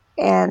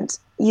 And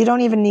you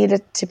don't even need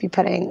it to be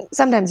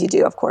sometimes you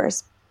do, of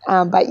course,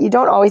 But you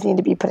don't always need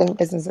to be putting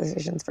business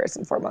decisions first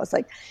and foremost.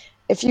 Like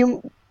if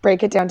you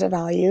break it down to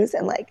values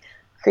and like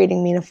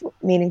creating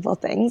meaningful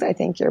things, I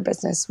think your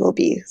business will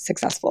be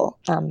successful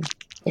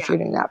if you're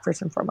doing that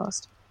first and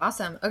foremost.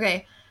 Awesome.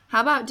 Okay.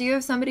 How about, do you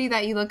have somebody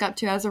that you look up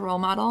to as a role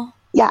model?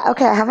 Yeah,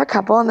 okay, I have a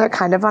couple, and they're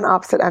kind of on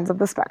opposite ends of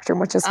the spectrum,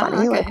 which is funny.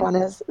 Okay. Like, one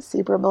is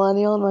super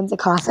millennial and one's a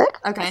classic.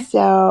 Okay.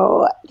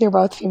 So they're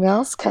both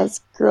females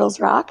because girls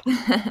rock.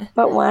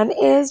 But one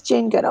is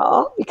Jane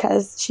Goodall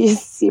because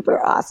she's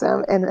super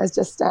awesome and has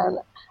just done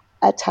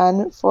a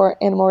ton for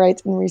animal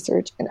rights and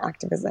research and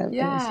activism.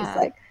 Yeah. And she's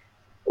like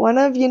one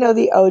of,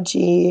 the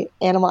OG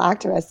animal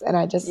activists, and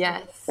I just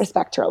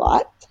respect her a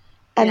lot.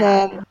 And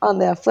then on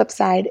the flip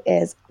side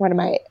is one of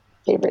my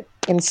favorite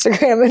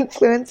Instagram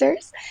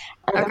influencers.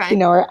 I don't know if you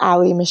know her,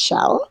 Ali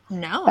Michelle.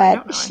 No, but I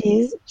don't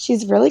know.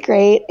 She's really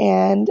great,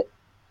 and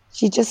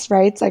she just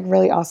writes like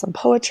really awesome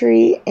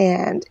poetry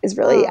and is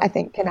really, I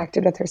think,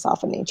 connected with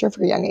herself and nature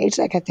for a young age.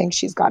 Like I think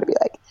she's got to be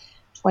like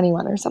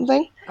 21 or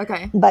something.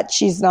 Okay. But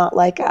she's not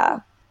like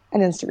an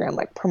Instagram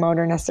like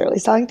promoter necessarily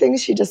selling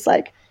things. She just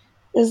like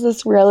is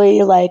this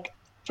really like,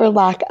 for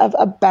lack of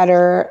a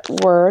better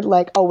word,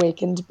 like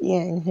awakened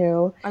being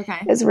who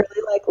is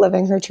really like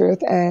living her truth.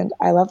 And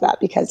I love that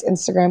because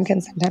Instagram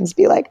can sometimes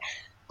be like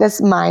this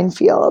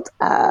minefield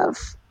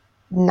of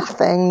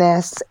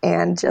nothingness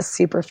and just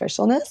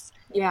superficialness.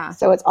 Yeah.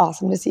 So it's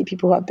awesome to see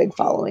people who have big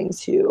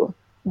followings who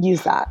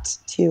use that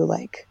to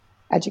like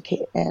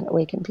educate and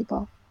awaken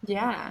people.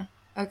 Yeah.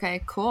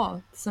 Okay,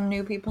 cool. Some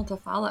new people to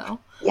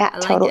follow. Yeah,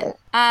 totally. Like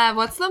it.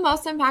 What's the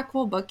most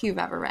impactful book you've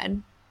ever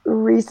read?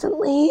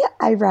 Recently,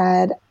 I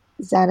read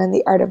Zen and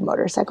the Art of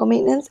Motorcycle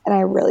Maintenance, and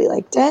I really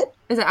liked it.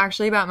 Is it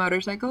actually about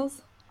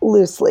motorcycles?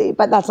 Loosely,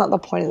 but that's not the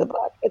point of the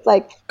book. It's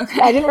like,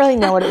 I didn't really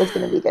know what it was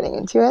going to be getting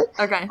into it.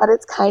 Okay. But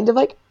it's kind of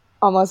like,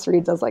 almost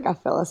reads as like a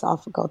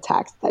philosophical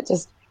text that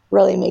just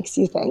really makes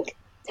you think.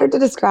 It's hard to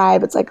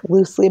describe. It's like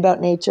loosely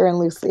about nature and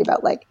loosely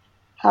about like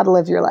how to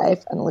live your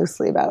life and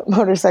loosely about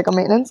motorcycle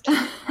maintenance.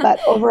 But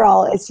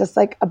overall, it's just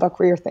like a book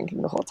where you're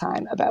thinking the whole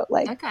time about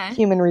like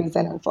human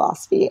reason and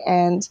philosophy.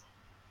 And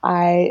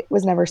I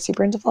was never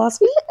super into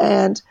philosophy,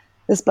 and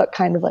this book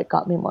kind of like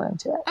got me more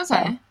into it. Okay. So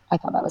I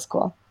thought that was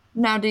cool.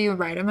 Now, do you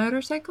ride a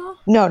motorcycle?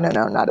 No, not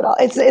at all.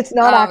 It's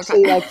not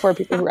actually like for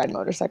people who ride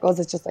motorcycles.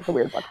 It's just like a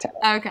weird book title.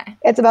 Okay.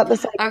 It's about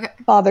this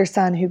like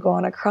father-son who go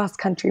on a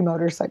cross-country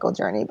motorcycle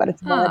journey, but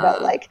it's more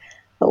about like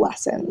the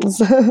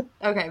lessons.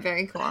 Okay,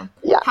 very cool.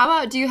 Yeah. How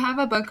about, do you have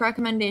a book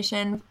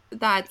recommendation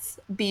that's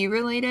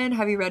bee-related?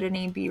 Have you read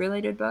any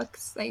bee-related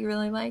books that you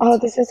really like? Oh,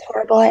 this is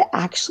horrible. I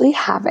actually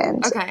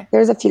haven't. Okay.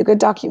 There's a few good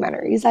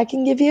documentaries I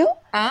can give you.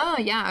 Oh,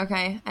 yeah,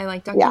 okay. I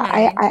like documentaries.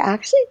 Yeah, I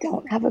actually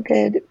don't have a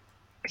good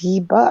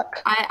bee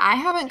book. I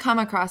haven't come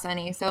across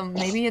any, so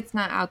maybe it's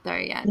not out there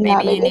yet.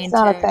 Maybe you need it's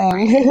not a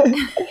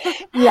thing.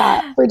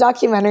 Yeah, for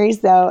documentaries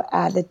though,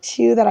 the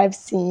two that I've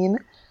seen,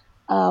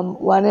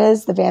 one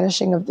is The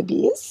Vanishing of the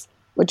Bees,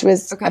 which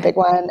was a big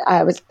one.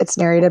 It's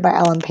narrated by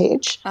Ellen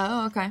Page.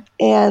 Oh, okay.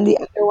 And the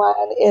other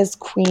one is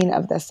Queen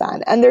of the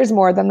Sun. And there's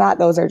more than that.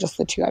 Those are just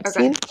the two I've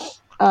seen.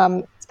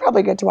 It's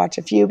probably good to watch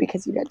a few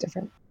because you get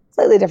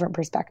slightly different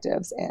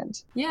perspectives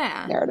and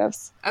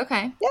narratives.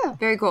 Okay. Yeah.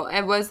 Very cool.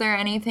 And was there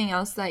anything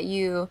else that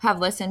you have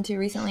listened to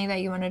recently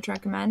that you wanted to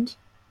recommend?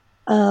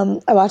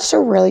 I watched a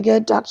really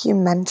good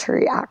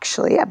documentary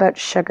actually about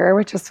sugar,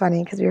 which was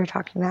funny because we were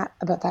talking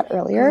about that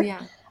earlier. Oh,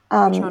 yeah.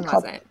 Which one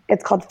was it?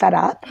 It's called Fed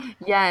Up.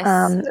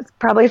 Yes. It's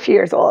probably a few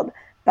years old,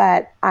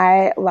 but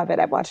I love it.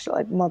 I've watched it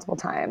like multiple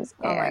times.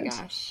 Oh my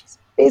gosh. It's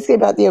basically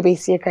about the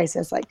obesity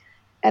crisis, like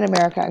in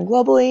America and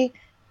globally,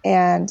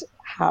 and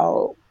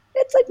how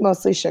it's like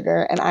mostly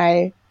sugar. And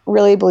I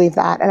really believe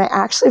that. And I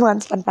actually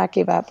once, fun fact,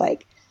 gave up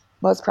like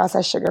most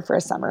processed sugar for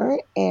a summer,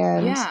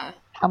 and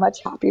how much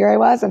happier I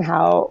was and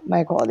how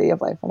my quality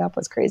of life went up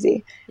was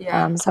crazy.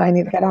 Yeah. So I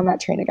need to get on that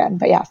train again.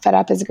 But yeah, Fed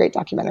Up is a great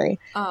documentary.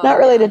 Not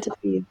related to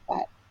feed,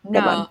 but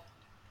no.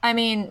 I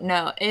mean,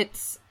 no,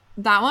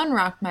 that one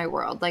rocked my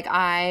world. Like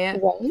I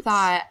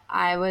thought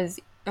I was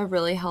a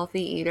really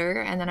healthy eater,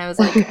 and then I was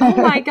like, oh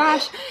my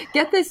gosh,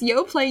 get this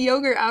Yoplait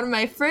yogurt out of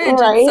my fridge.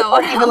 Right? It's so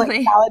unhealthy. Even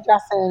like salad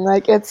dressing,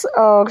 like it's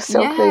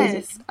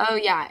crazy. Oh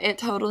yeah, it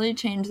totally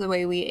changed the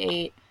way we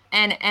ate,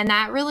 and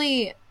that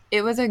really,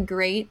 it was a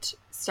great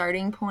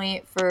starting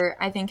point for,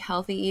 I think,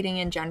 healthy eating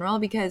in general,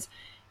 because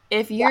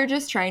if you're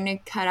just trying to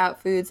cut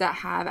out foods that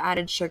have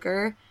added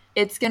sugar,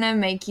 it's going to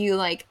make you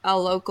like a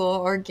local,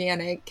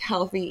 organic,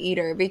 healthy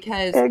eater,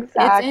 because it's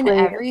in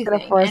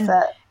everything.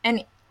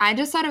 And I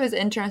just thought it was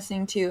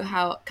interesting too,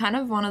 how kind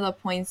of one of the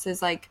points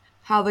is like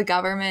how the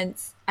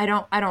government's, I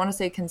don't want to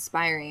say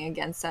conspiring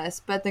against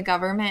us, but the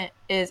government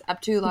is up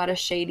to a lot of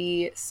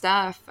shady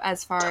stuff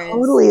as far as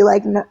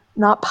like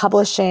not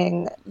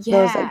publishing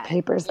those like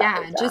papers.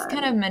 Just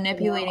kind of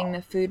manipulating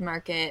the food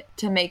market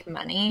to make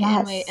money.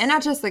 And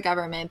not just the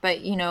government, but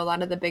a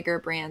lot of the bigger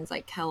brands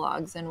like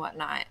Kellogg's and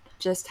whatnot,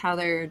 just how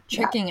they're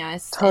tricking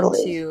us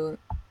into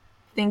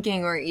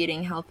thinking we're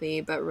eating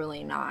healthy, but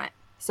really not.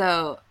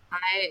 So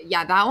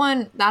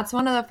That's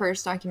one of the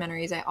first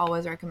documentaries I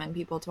always recommend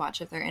people to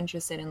watch if they're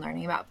interested in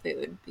learning about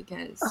food,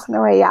 because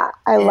no way, yeah,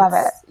 I love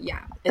it.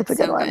 It's a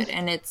good so one. good,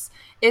 and it's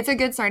a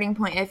good starting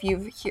point if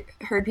you've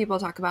heard people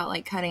talk about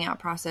like cutting out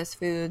processed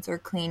foods or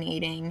clean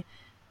eating.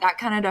 That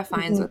kind of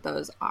defines what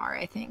those are,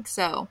 I think.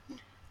 So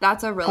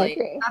that's a great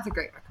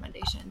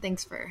recommendation.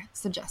 Thanks for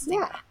suggesting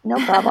that.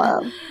 No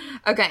problem.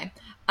 Okay.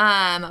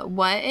 How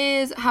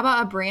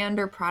about a brand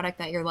or product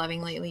that you're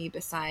loving lately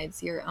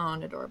besides your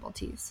own adorable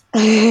teas?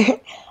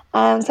 So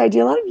I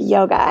do a lot of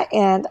yoga,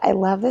 and I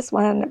love this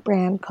one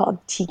brand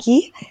called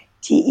Tiki,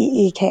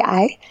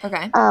 Teeki.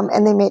 Okay.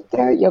 And they make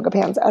their yoga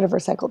pants out of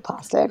recycled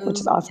plastic, which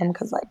is awesome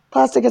because like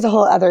plastic is a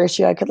whole other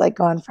issue I could like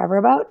go on forever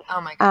about. Oh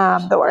my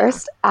gosh. The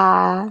worst.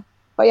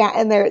 But yeah,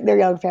 and their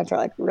yoga pants are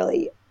like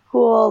really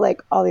cool,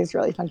 like all these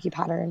really funky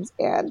patterns,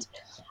 and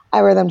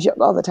I wear them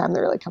all the time.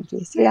 They're really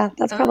comfy. So yeah,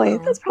 that's probably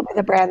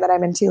the brand that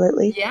I'm into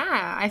lately.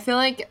 Yeah, I feel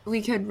like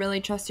we could really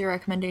trust your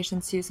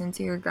recommendations too, since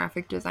you're a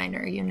graphic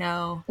designer.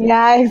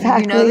 Yeah,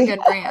 exactly. You know the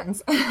good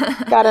brands.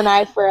 Got an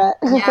eye for it.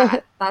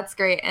 Yeah, that's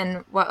great.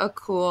 And what a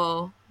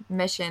cool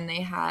mission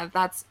they have.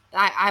 I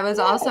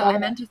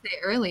meant to say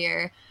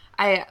earlier,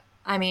 I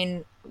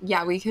mean,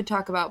 yeah, we could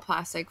talk about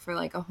plastic for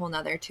like a whole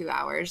nother 2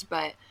 hours,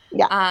 but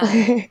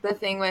the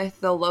thing with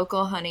the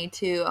local honey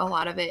too, a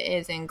lot of it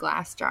is in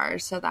glass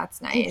jars, so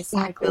that's nice.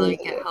 Exactly. I feel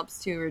like it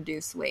helps to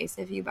reduce waste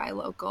if you buy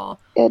local.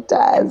 It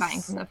does. And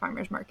buying from the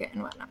farmer's market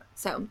and whatnot.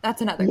 So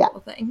that's another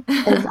cool thing.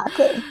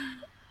 Exactly.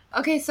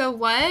 Okay, so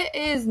what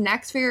is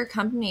next for your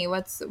company?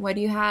 What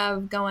do you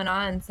have going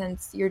on,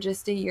 since you're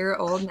just a year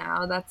old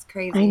now? That's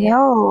crazy. I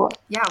know.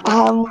 Yeah.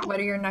 What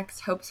are your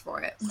next hopes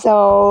for it?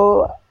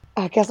 So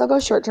I guess I'll go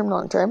short-term,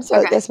 long-term.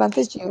 So this month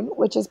is June,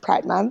 which is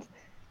Pride Month.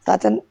 So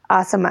that's an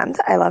awesome month.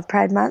 I love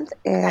Pride Month.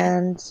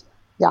 And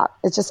yeah,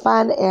 it's just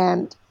fun.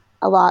 And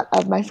a lot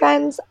of my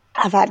friends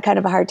have had kind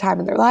of a hard time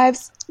in their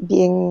lives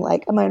being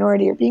like a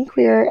minority or being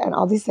queer and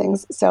all these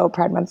things. So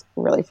Pride Month's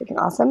really freaking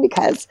awesome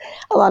because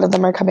a lot of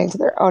them are coming to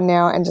their own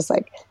now. And just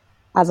like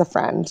as a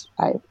friend,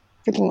 I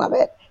freaking love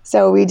it.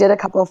 So we did a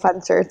couple of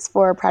fun shirts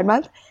for Pride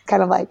Month,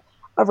 kind of like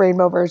a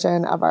rainbow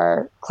version of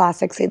our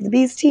classic Save the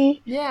Bees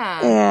tee.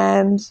 Yeah.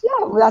 And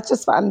yeah, that's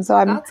just fun. So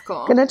I'm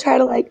going to try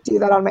to like do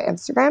that on my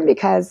Instagram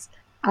because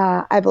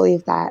I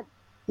believe that,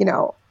 you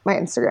know, my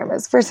Instagram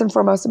is first and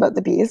foremost about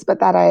the bees, but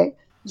that I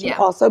should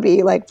also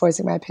be like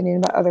voicing my opinion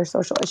about other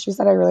social issues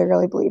that I really,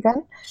 really believe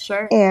in.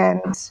 Sure.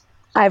 And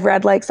I've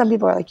read like some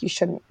people are like, you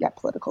shouldn't get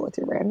political with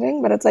your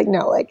branding, but it's like,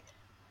 no, like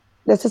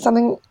this is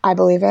something I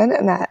believe in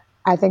and that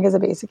I think is a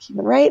basic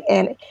human right.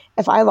 And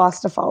if I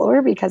lost a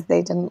follower because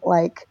they didn't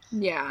like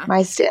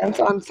my stance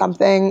on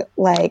something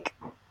like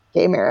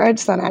gay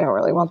marriage, then I don't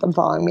really want them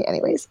following me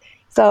anyways.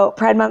 So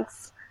Pride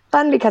Month's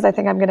fun because I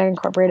think I'm going to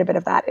incorporate a bit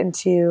of that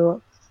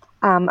into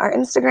our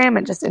Instagram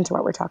and just into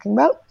what we're talking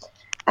about.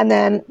 And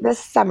then this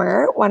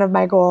summer, one of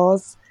my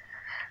goals,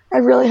 I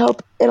really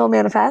hope it'll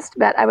manifest,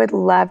 but I would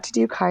love to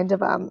do kind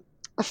of a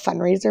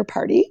fundraiser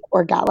party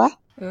or gala.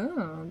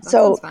 Ooh, that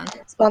sounds fun.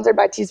 Sponsored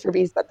by Teas for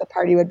Bees, but the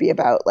party would be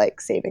about like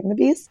saving the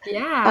bees.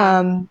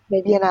 Yeah.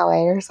 Maybe in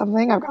LA or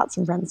something. I've got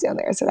some friends down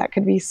there, so that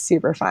could be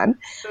super fun.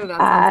 Ooh,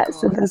 that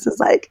sounds cool. So this is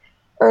like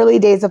early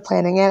days of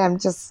planning it. I'm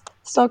just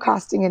still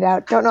costing it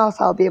out. Don't know if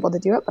I'll be able to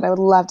do it, but I would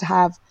love to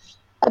have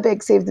a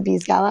big Save the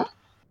Bees gala.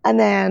 And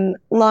then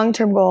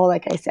long-term goal,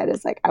 like I said,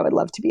 is like I would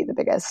love to be the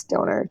biggest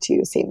donor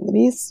to Saving the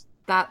Bees.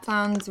 That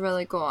sounds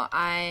really cool.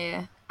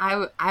 I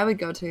would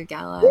go to a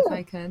gala if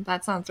I could.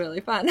 That sounds really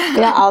fun.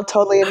 Yeah, I'll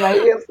totally invite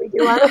you if we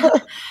do one.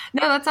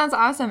 No, that sounds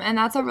awesome. And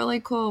that's a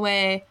really cool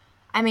way.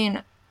 I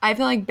mean, I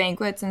feel like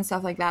banquets and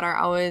stuff like that are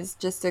always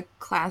just a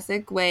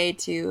classic way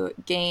to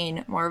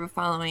gain more of a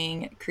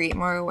following, create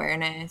more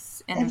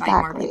awareness, and invite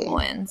more people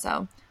in.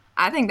 So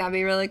I think that'd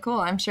be really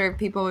cool. I'm sure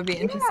people would be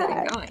interested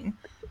in going.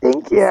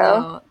 Thank you.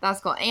 So that's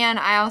cool. And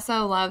I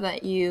also love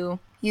that you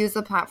use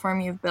the platform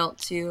you've built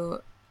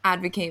to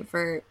advocate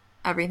for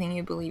everything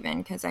you believe in,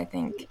 because I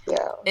think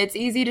it's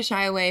easy to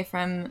shy away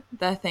from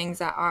the things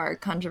that are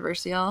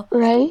controversial.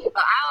 Right.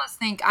 But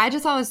I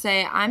just always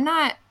say I'm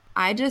not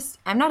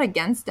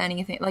against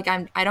anything. Like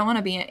I don't want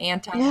to be an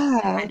anti.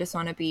 I just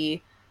want to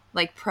be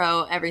like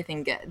pro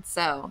everything good.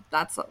 So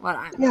that's what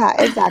I'm. Yeah,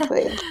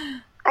 exactly.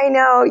 I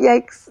know.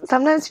 Like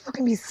sometimes people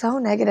can be so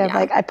negative. Yeah.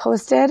 Like I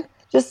posted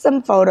just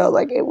some photo.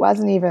 Like it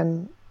wasn't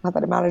even, not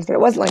that it matters, but it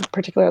wasn't like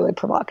particularly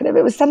provocative.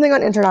 It was something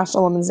on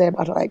International Women's Day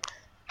about like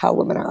how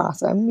women are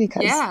awesome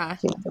because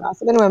humans are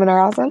awesome and women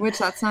are awesome. Which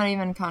that's not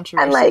even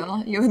controversial. And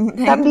like you wouldn't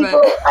think, some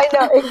people, I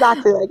know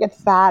exactly. Like it's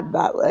sad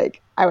that like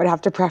I would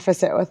have to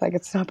preface it with like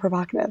it's not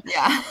provocative.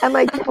 Yeah. And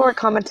like people were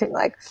commenting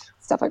like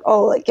stuff like,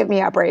 oh, like give me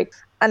a break,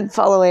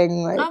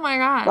 unfollowing like oh my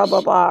gosh, blah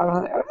blah blah.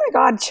 I'm like, oh my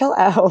god, chill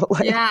out.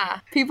 Like,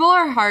 yeah, people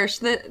are harsh.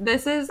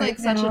 This is like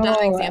such a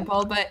dumb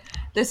example, but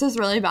this is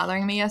really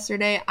bothering me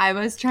yesterday. I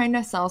was trying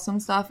to sell some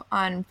stuff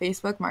on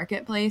Facebook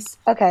Marketplace.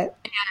 Okay.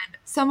 And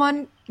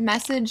someone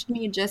messaged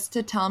me just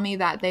to tell me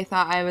that they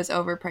thought I was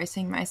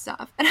overpricing my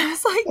stuff. And I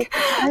was like,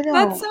 I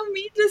that's know. so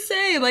mean to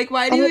say. Like,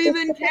 why do And you it just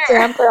even puts a care?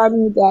 damper on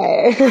your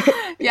day.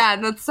 Yeah,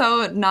 that's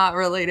so not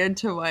related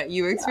to what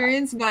you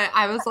experienced. But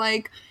I was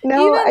like,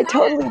 No, even I then,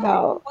 totally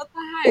know. what the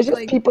It's heck? just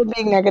Like, people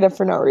being negative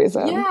for no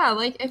reason. yeah,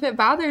 like if it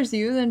bothers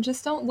you, then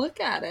just don't look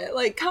at it.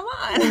 Like, come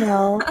I on.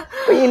 know.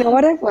 But you know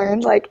what I've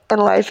learned, like in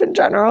life in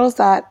general, is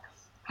that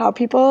how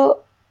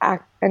people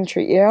act and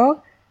treat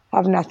you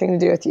have nothing to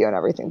do with you and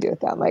everything to do with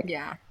them. Like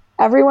Yeah.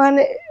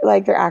 everyone,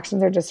 like their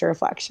actions are just a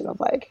reflection of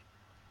like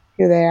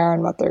who they are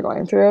and what they're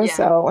going through. Yeah.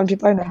 So when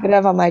people are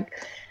negative, I'm like,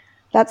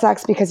 that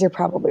sucks because you're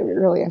probably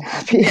really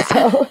unhappy. Yeah.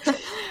 So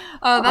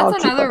Oh, that's I'll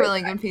keep another living.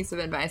 really good piece of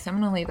advice. I'm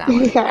gonna leave that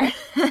one in Yeah.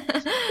 there.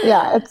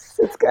 Yeah,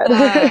 it's good.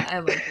 I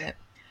like it.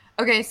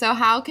 Okay, so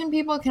how can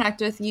people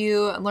connect with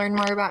you, learn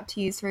more about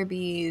Teas for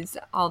Bees,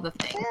 all the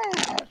things?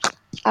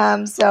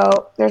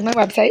 So there's my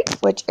website,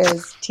 which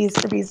is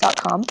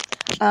teasforbees.com.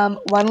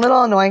 One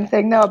little annoying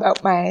thing though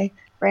about my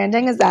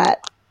branding is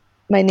that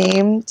my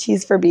name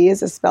Teas for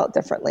Bees is spelled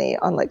differently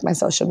on like my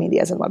social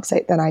medias and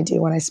website than I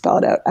do when I spell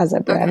it out as a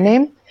brand Okay.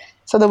 name.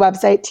 So the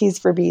website Teas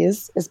for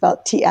Bees is spelled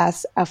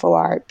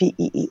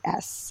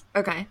TSFORBEES.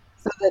 Okay.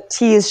 So the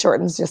T is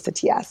shortens just to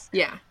TS.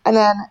 Yeah. And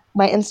then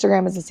my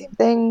Instagram is the same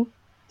thing,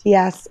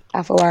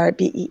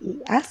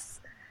 TSFORBEES.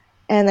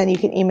 And then you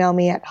can email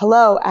me at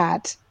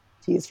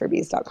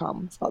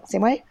hello@teasforbees.com, spelled the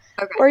same way.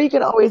 Okay. Or you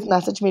can always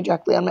message me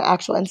directly on my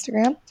actual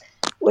Instagram,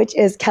 which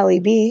is Kelly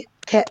B,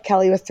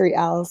 Kelly with 3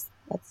 L's.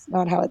 That's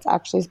not how it's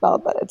actually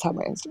spelled, but it's how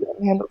my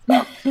Instagram handle's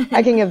spelled.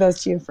 I can give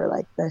those to you for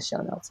like the show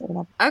notes or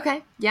whatever.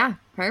 Okay. Yeah. Yeah.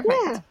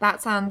 Perfect.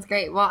 That sounds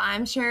great. Well,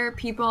 I'm sure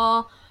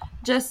people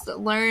just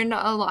learned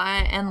a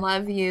lot and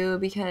love you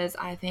because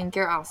I think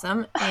you're awesome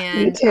You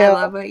and I too.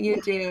 love what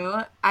you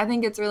do. I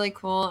think it's really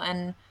cool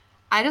and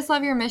I just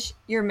love your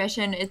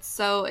mission. It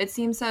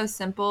seems so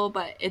simple,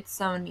 but it's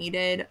so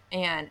needed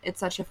and it's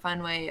such a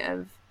fun way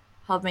of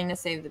helping to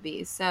save the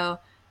bees. So,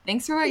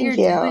 thanks for what you're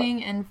Thank you.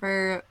 doing and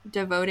for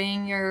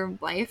devoting your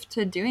life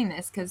to doing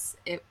this cuz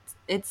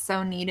it's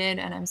so needed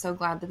and I'm so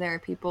glad that there are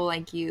people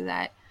like you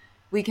that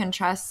we can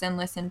trust and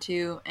listen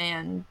to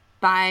and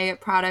buy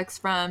products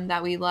from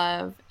that we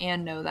love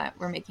and know that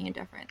we're making a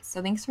difference.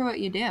 So thanks for what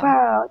you do.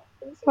 Wow.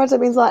 Thanks so much. That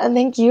means a lot. And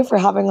thank you for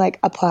having like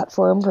a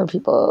platform for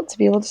people to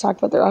be able to talk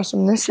about their awesome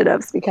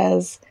initiatives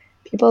because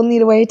people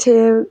need a way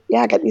to,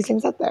 yeah, get these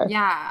things out there.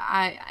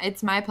 Yeah,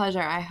 it's my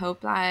pleasure. I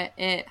hope that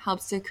it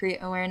helps to create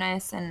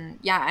awareness and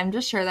yeah, I'm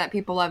just sure that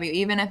people love you.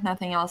 Even if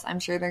nothing else, I'm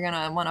sure they're going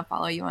to want to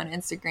follow you on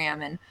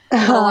Instagram and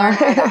we'll learn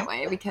more that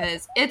way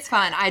because it's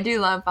fun. I do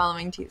love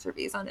following Teas for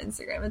Bees on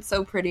Instagram. It's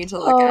so pretty to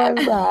look Oh, at.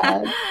 I'm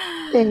glad.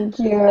 Thank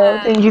you.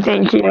 Thank you.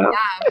 Thank you.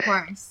 Yeah, of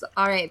course.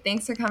 All right.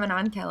 Thanks for coming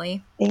on,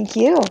 Kelly. Thank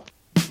you.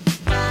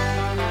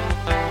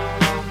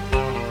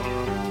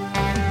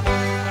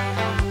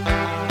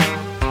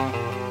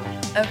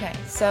 Okay,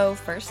 so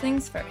first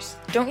things first.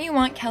 Don't you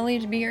want Kelly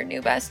to be your new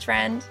best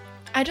friend?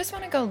 I just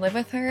want to go live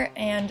with her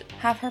and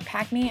have her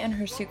pack me in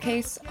her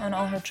suitcase on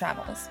all her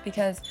travels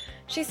because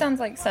she sounds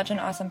like such an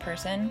awesome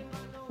person.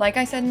 Like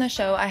I said in the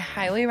show, I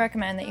highly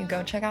recommend that you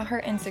go check out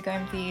her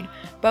Instagram feed,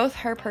 both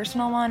her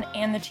personal one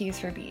and the Teas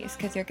for Bees,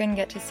 because you're going to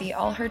get to see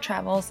all her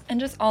travels and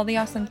just all the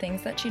awesome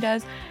things that she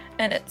does,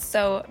 and it's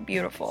so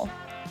beautiful.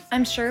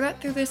 I'm sure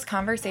that through this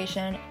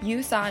conversation,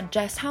 you saw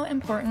just how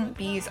important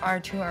bees are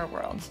to our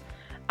world.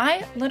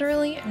 I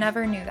literally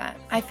never knew that.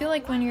 I feel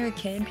like when you're a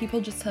kid,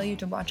 people just tell you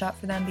to watch out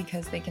for them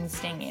because they can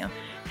sting you,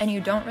 and you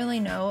don't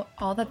really know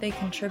all that they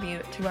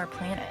contribute to our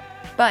planet.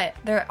 But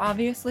they're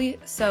obviously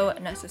so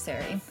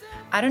necessary.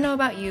 I don't know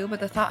about you, but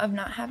the thought of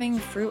not having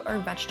fruit or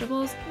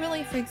vegetables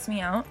really freaks me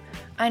out.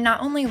 I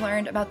not only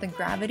learned about the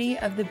gravity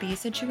of the bee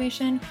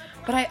situation,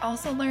 but I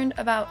also learned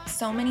about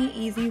so many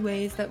easy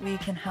ways that we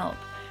can help.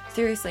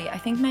 Seriously, I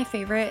think my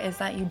favorite is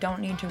that you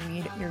don't need to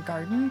weed your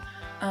garden.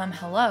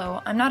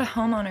 Hello, I'm not a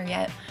homeowner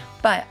yet,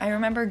 but I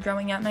remember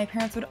growing up, my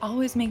parents would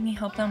always make me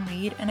help them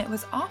weed, and it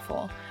was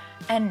awful.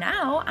 And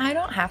now I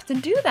don't have to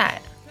do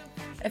that.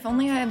 If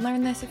only I had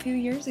learned this a few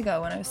years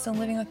ago when I was still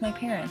living with my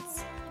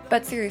parents.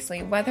 But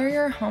seriously, whether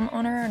you're a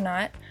homeowner or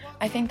not,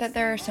 I think that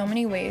there are so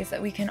many ways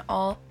that we can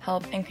all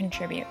help and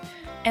contribute.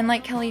 And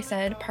like Kelly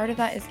said, part of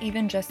that is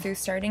even just through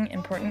starting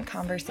important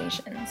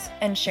conversations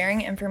and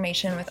sharing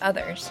information with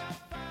others.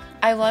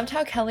 I loved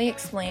how Kelly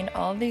explained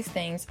all of these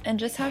things and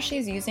just how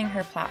she's using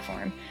her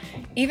platform.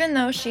 Even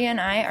though she and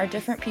I are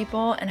different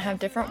people and have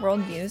different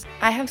worldviews,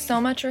 I have so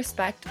much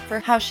respect for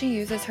how she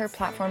uses her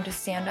platform to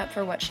stand up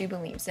for what she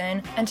believes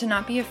in and to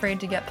not be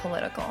afraid to get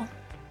political.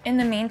 In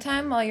the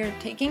meantime, while you're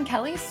taking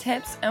Kelly's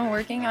tips and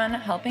working on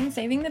helping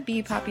saving the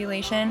bee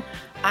population,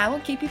 I will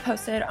keep you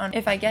posted on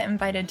if I get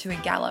invited to a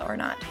gala or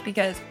not,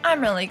 because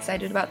I'm really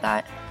excited about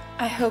that.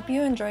 I hope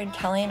you enjoyed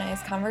Kelly and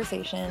I's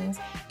conversations,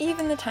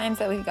 even the times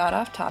that we got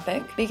off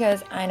topic,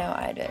 because I know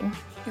I did.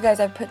 You guys,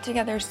 I've put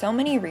together so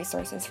many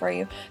resources for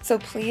you, so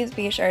please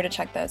be sure to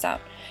check those out.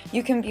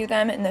 You can view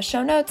them in the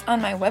show notes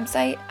on my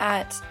website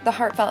at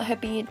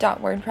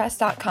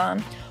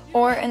theheartfelthippie.wordpress.com,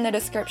 or in the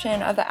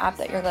description of the app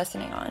that you're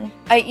listening on.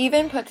 I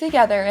even put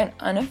together an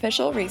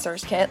unofficial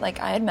resource kit, like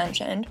I had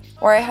mentioned,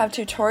 where I have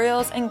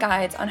tutorials and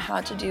guides on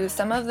how to do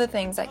some of the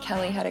things that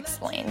Kelly had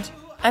explained.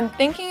 I'm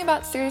thinking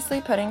about seriously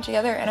putting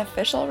together an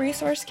official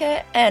resource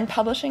kit and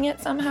publishing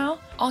it somehow.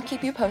 I'll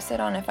keep you posted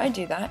on if I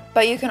do that,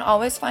 but you can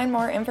always find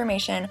more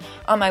information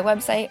on my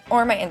website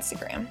or my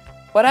Instagram.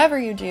 Whatever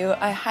you do,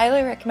 I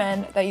highly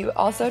recommend that you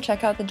also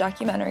check out the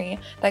documentary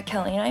that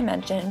Kelly and I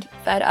mentioned,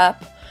 Fed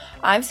Up.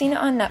 I've seen it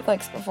on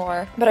Netflix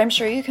before, but I'm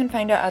sure you can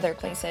find it other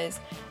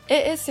places.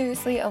 It is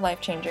seriously a life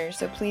changer,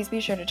 so please be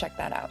sure to check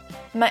that out.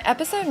 My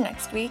episode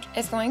next week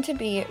is going to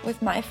be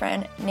with my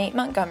friend Nate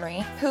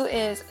Montgomery, who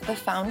is the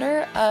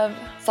founder of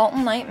Salt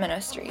and Light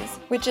Ministries,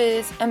 which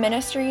is a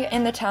ministry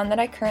in the town that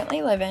I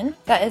currently live in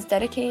that is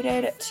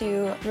dedicated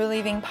to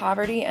relieving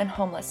poverty and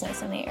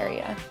homelessness in the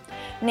area.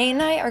 Nate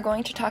and I are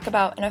going to talk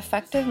about an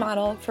effective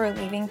model for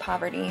relieving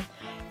poverty,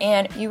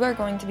 and you are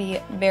going to be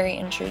very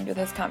intrigued with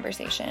this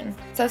conversation.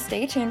 So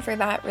stay tuned for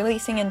that,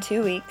 releasing in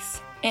 2 weeks.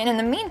 And in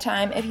the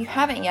meantime, if you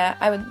haven't yet,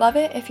 I would love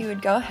it if you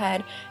would go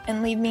ahead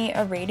and leave me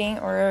a rating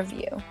or a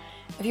review.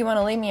 If you want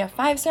to leave me a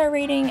 5-star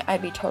rating,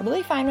 I'd be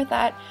totally fine with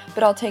that,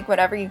 but I'll take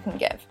whatever you can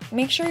give.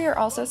 Make sure you're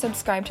also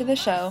subscribed to the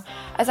show,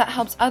 as that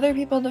helps other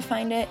people to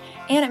find it,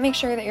 and it makes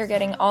sure that you're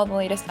getting all the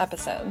latest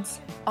episodes.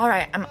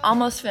 Alright, I'm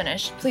almost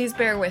finished. Please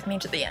bear with me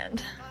to the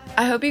end.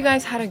 I hope you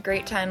guys had a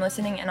great time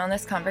listening in on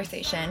this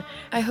conversation.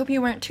 I hope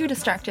you weren't too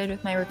distracted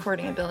with my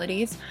recording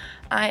abilities.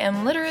 I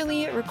am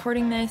literally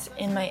recording this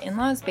in my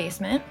in-laws'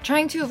 basement,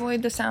 trying to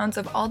avoid the sounds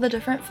of all the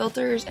different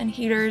filters and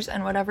heaters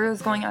and whatever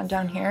is going on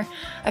down here.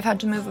 I've had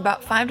to move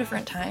about 5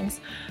 different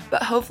times,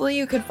 but hopefully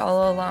you could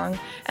follow along,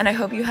 and I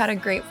hope you had a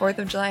great 4th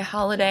of July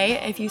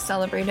holiday if you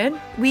celebrated.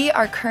 We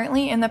are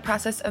currently in the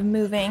process of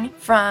moving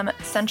from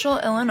central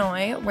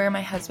Illinois, where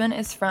my husband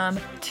is from,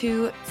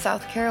 to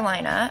South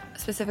Carolina,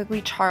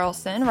 specifically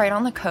Charleston, right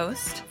on the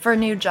coast, for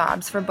new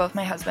jobs for both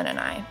my husband and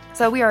I.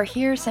 So we are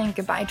here saying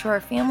goodbye to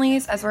our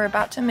families as we're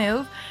about to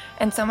move,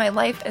 and so my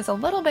life is a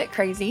little bit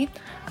crazy.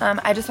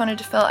 I just wanted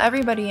to fill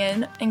everybody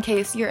in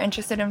case you're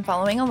interested in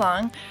following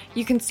along.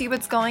 You can see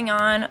what's going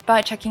on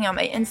by checking out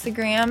my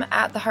Instagram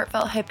at The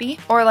Heartfelt Hippie,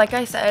 or like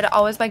I said,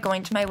 always by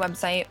going to my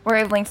website where I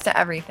have links to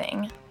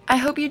everything. I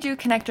hope you do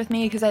connect with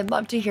me because I'd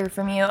love to hear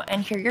from you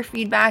and hear your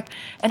feedback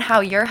and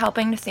how you're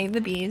helping to save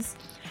the bees.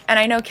 And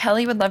I know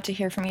Kelly would love to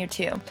hear from you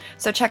too,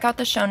 so check out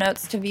the show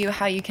notes to view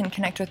how you can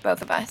connect with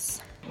both of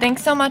us.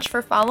 Thanks so much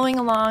for following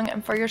along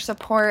and for your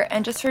support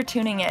and just for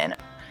tuning in.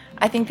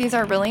 I think these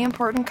are really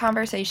important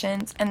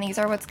conversations, and these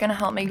are what's going to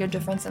help make a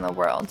difference in the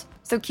world.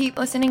 So keep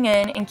listening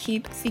in and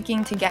keep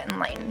seeking to get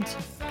enlightened.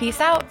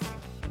 Peace out!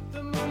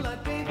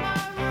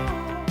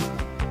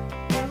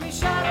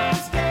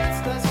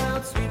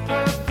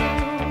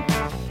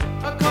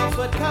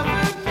 Cover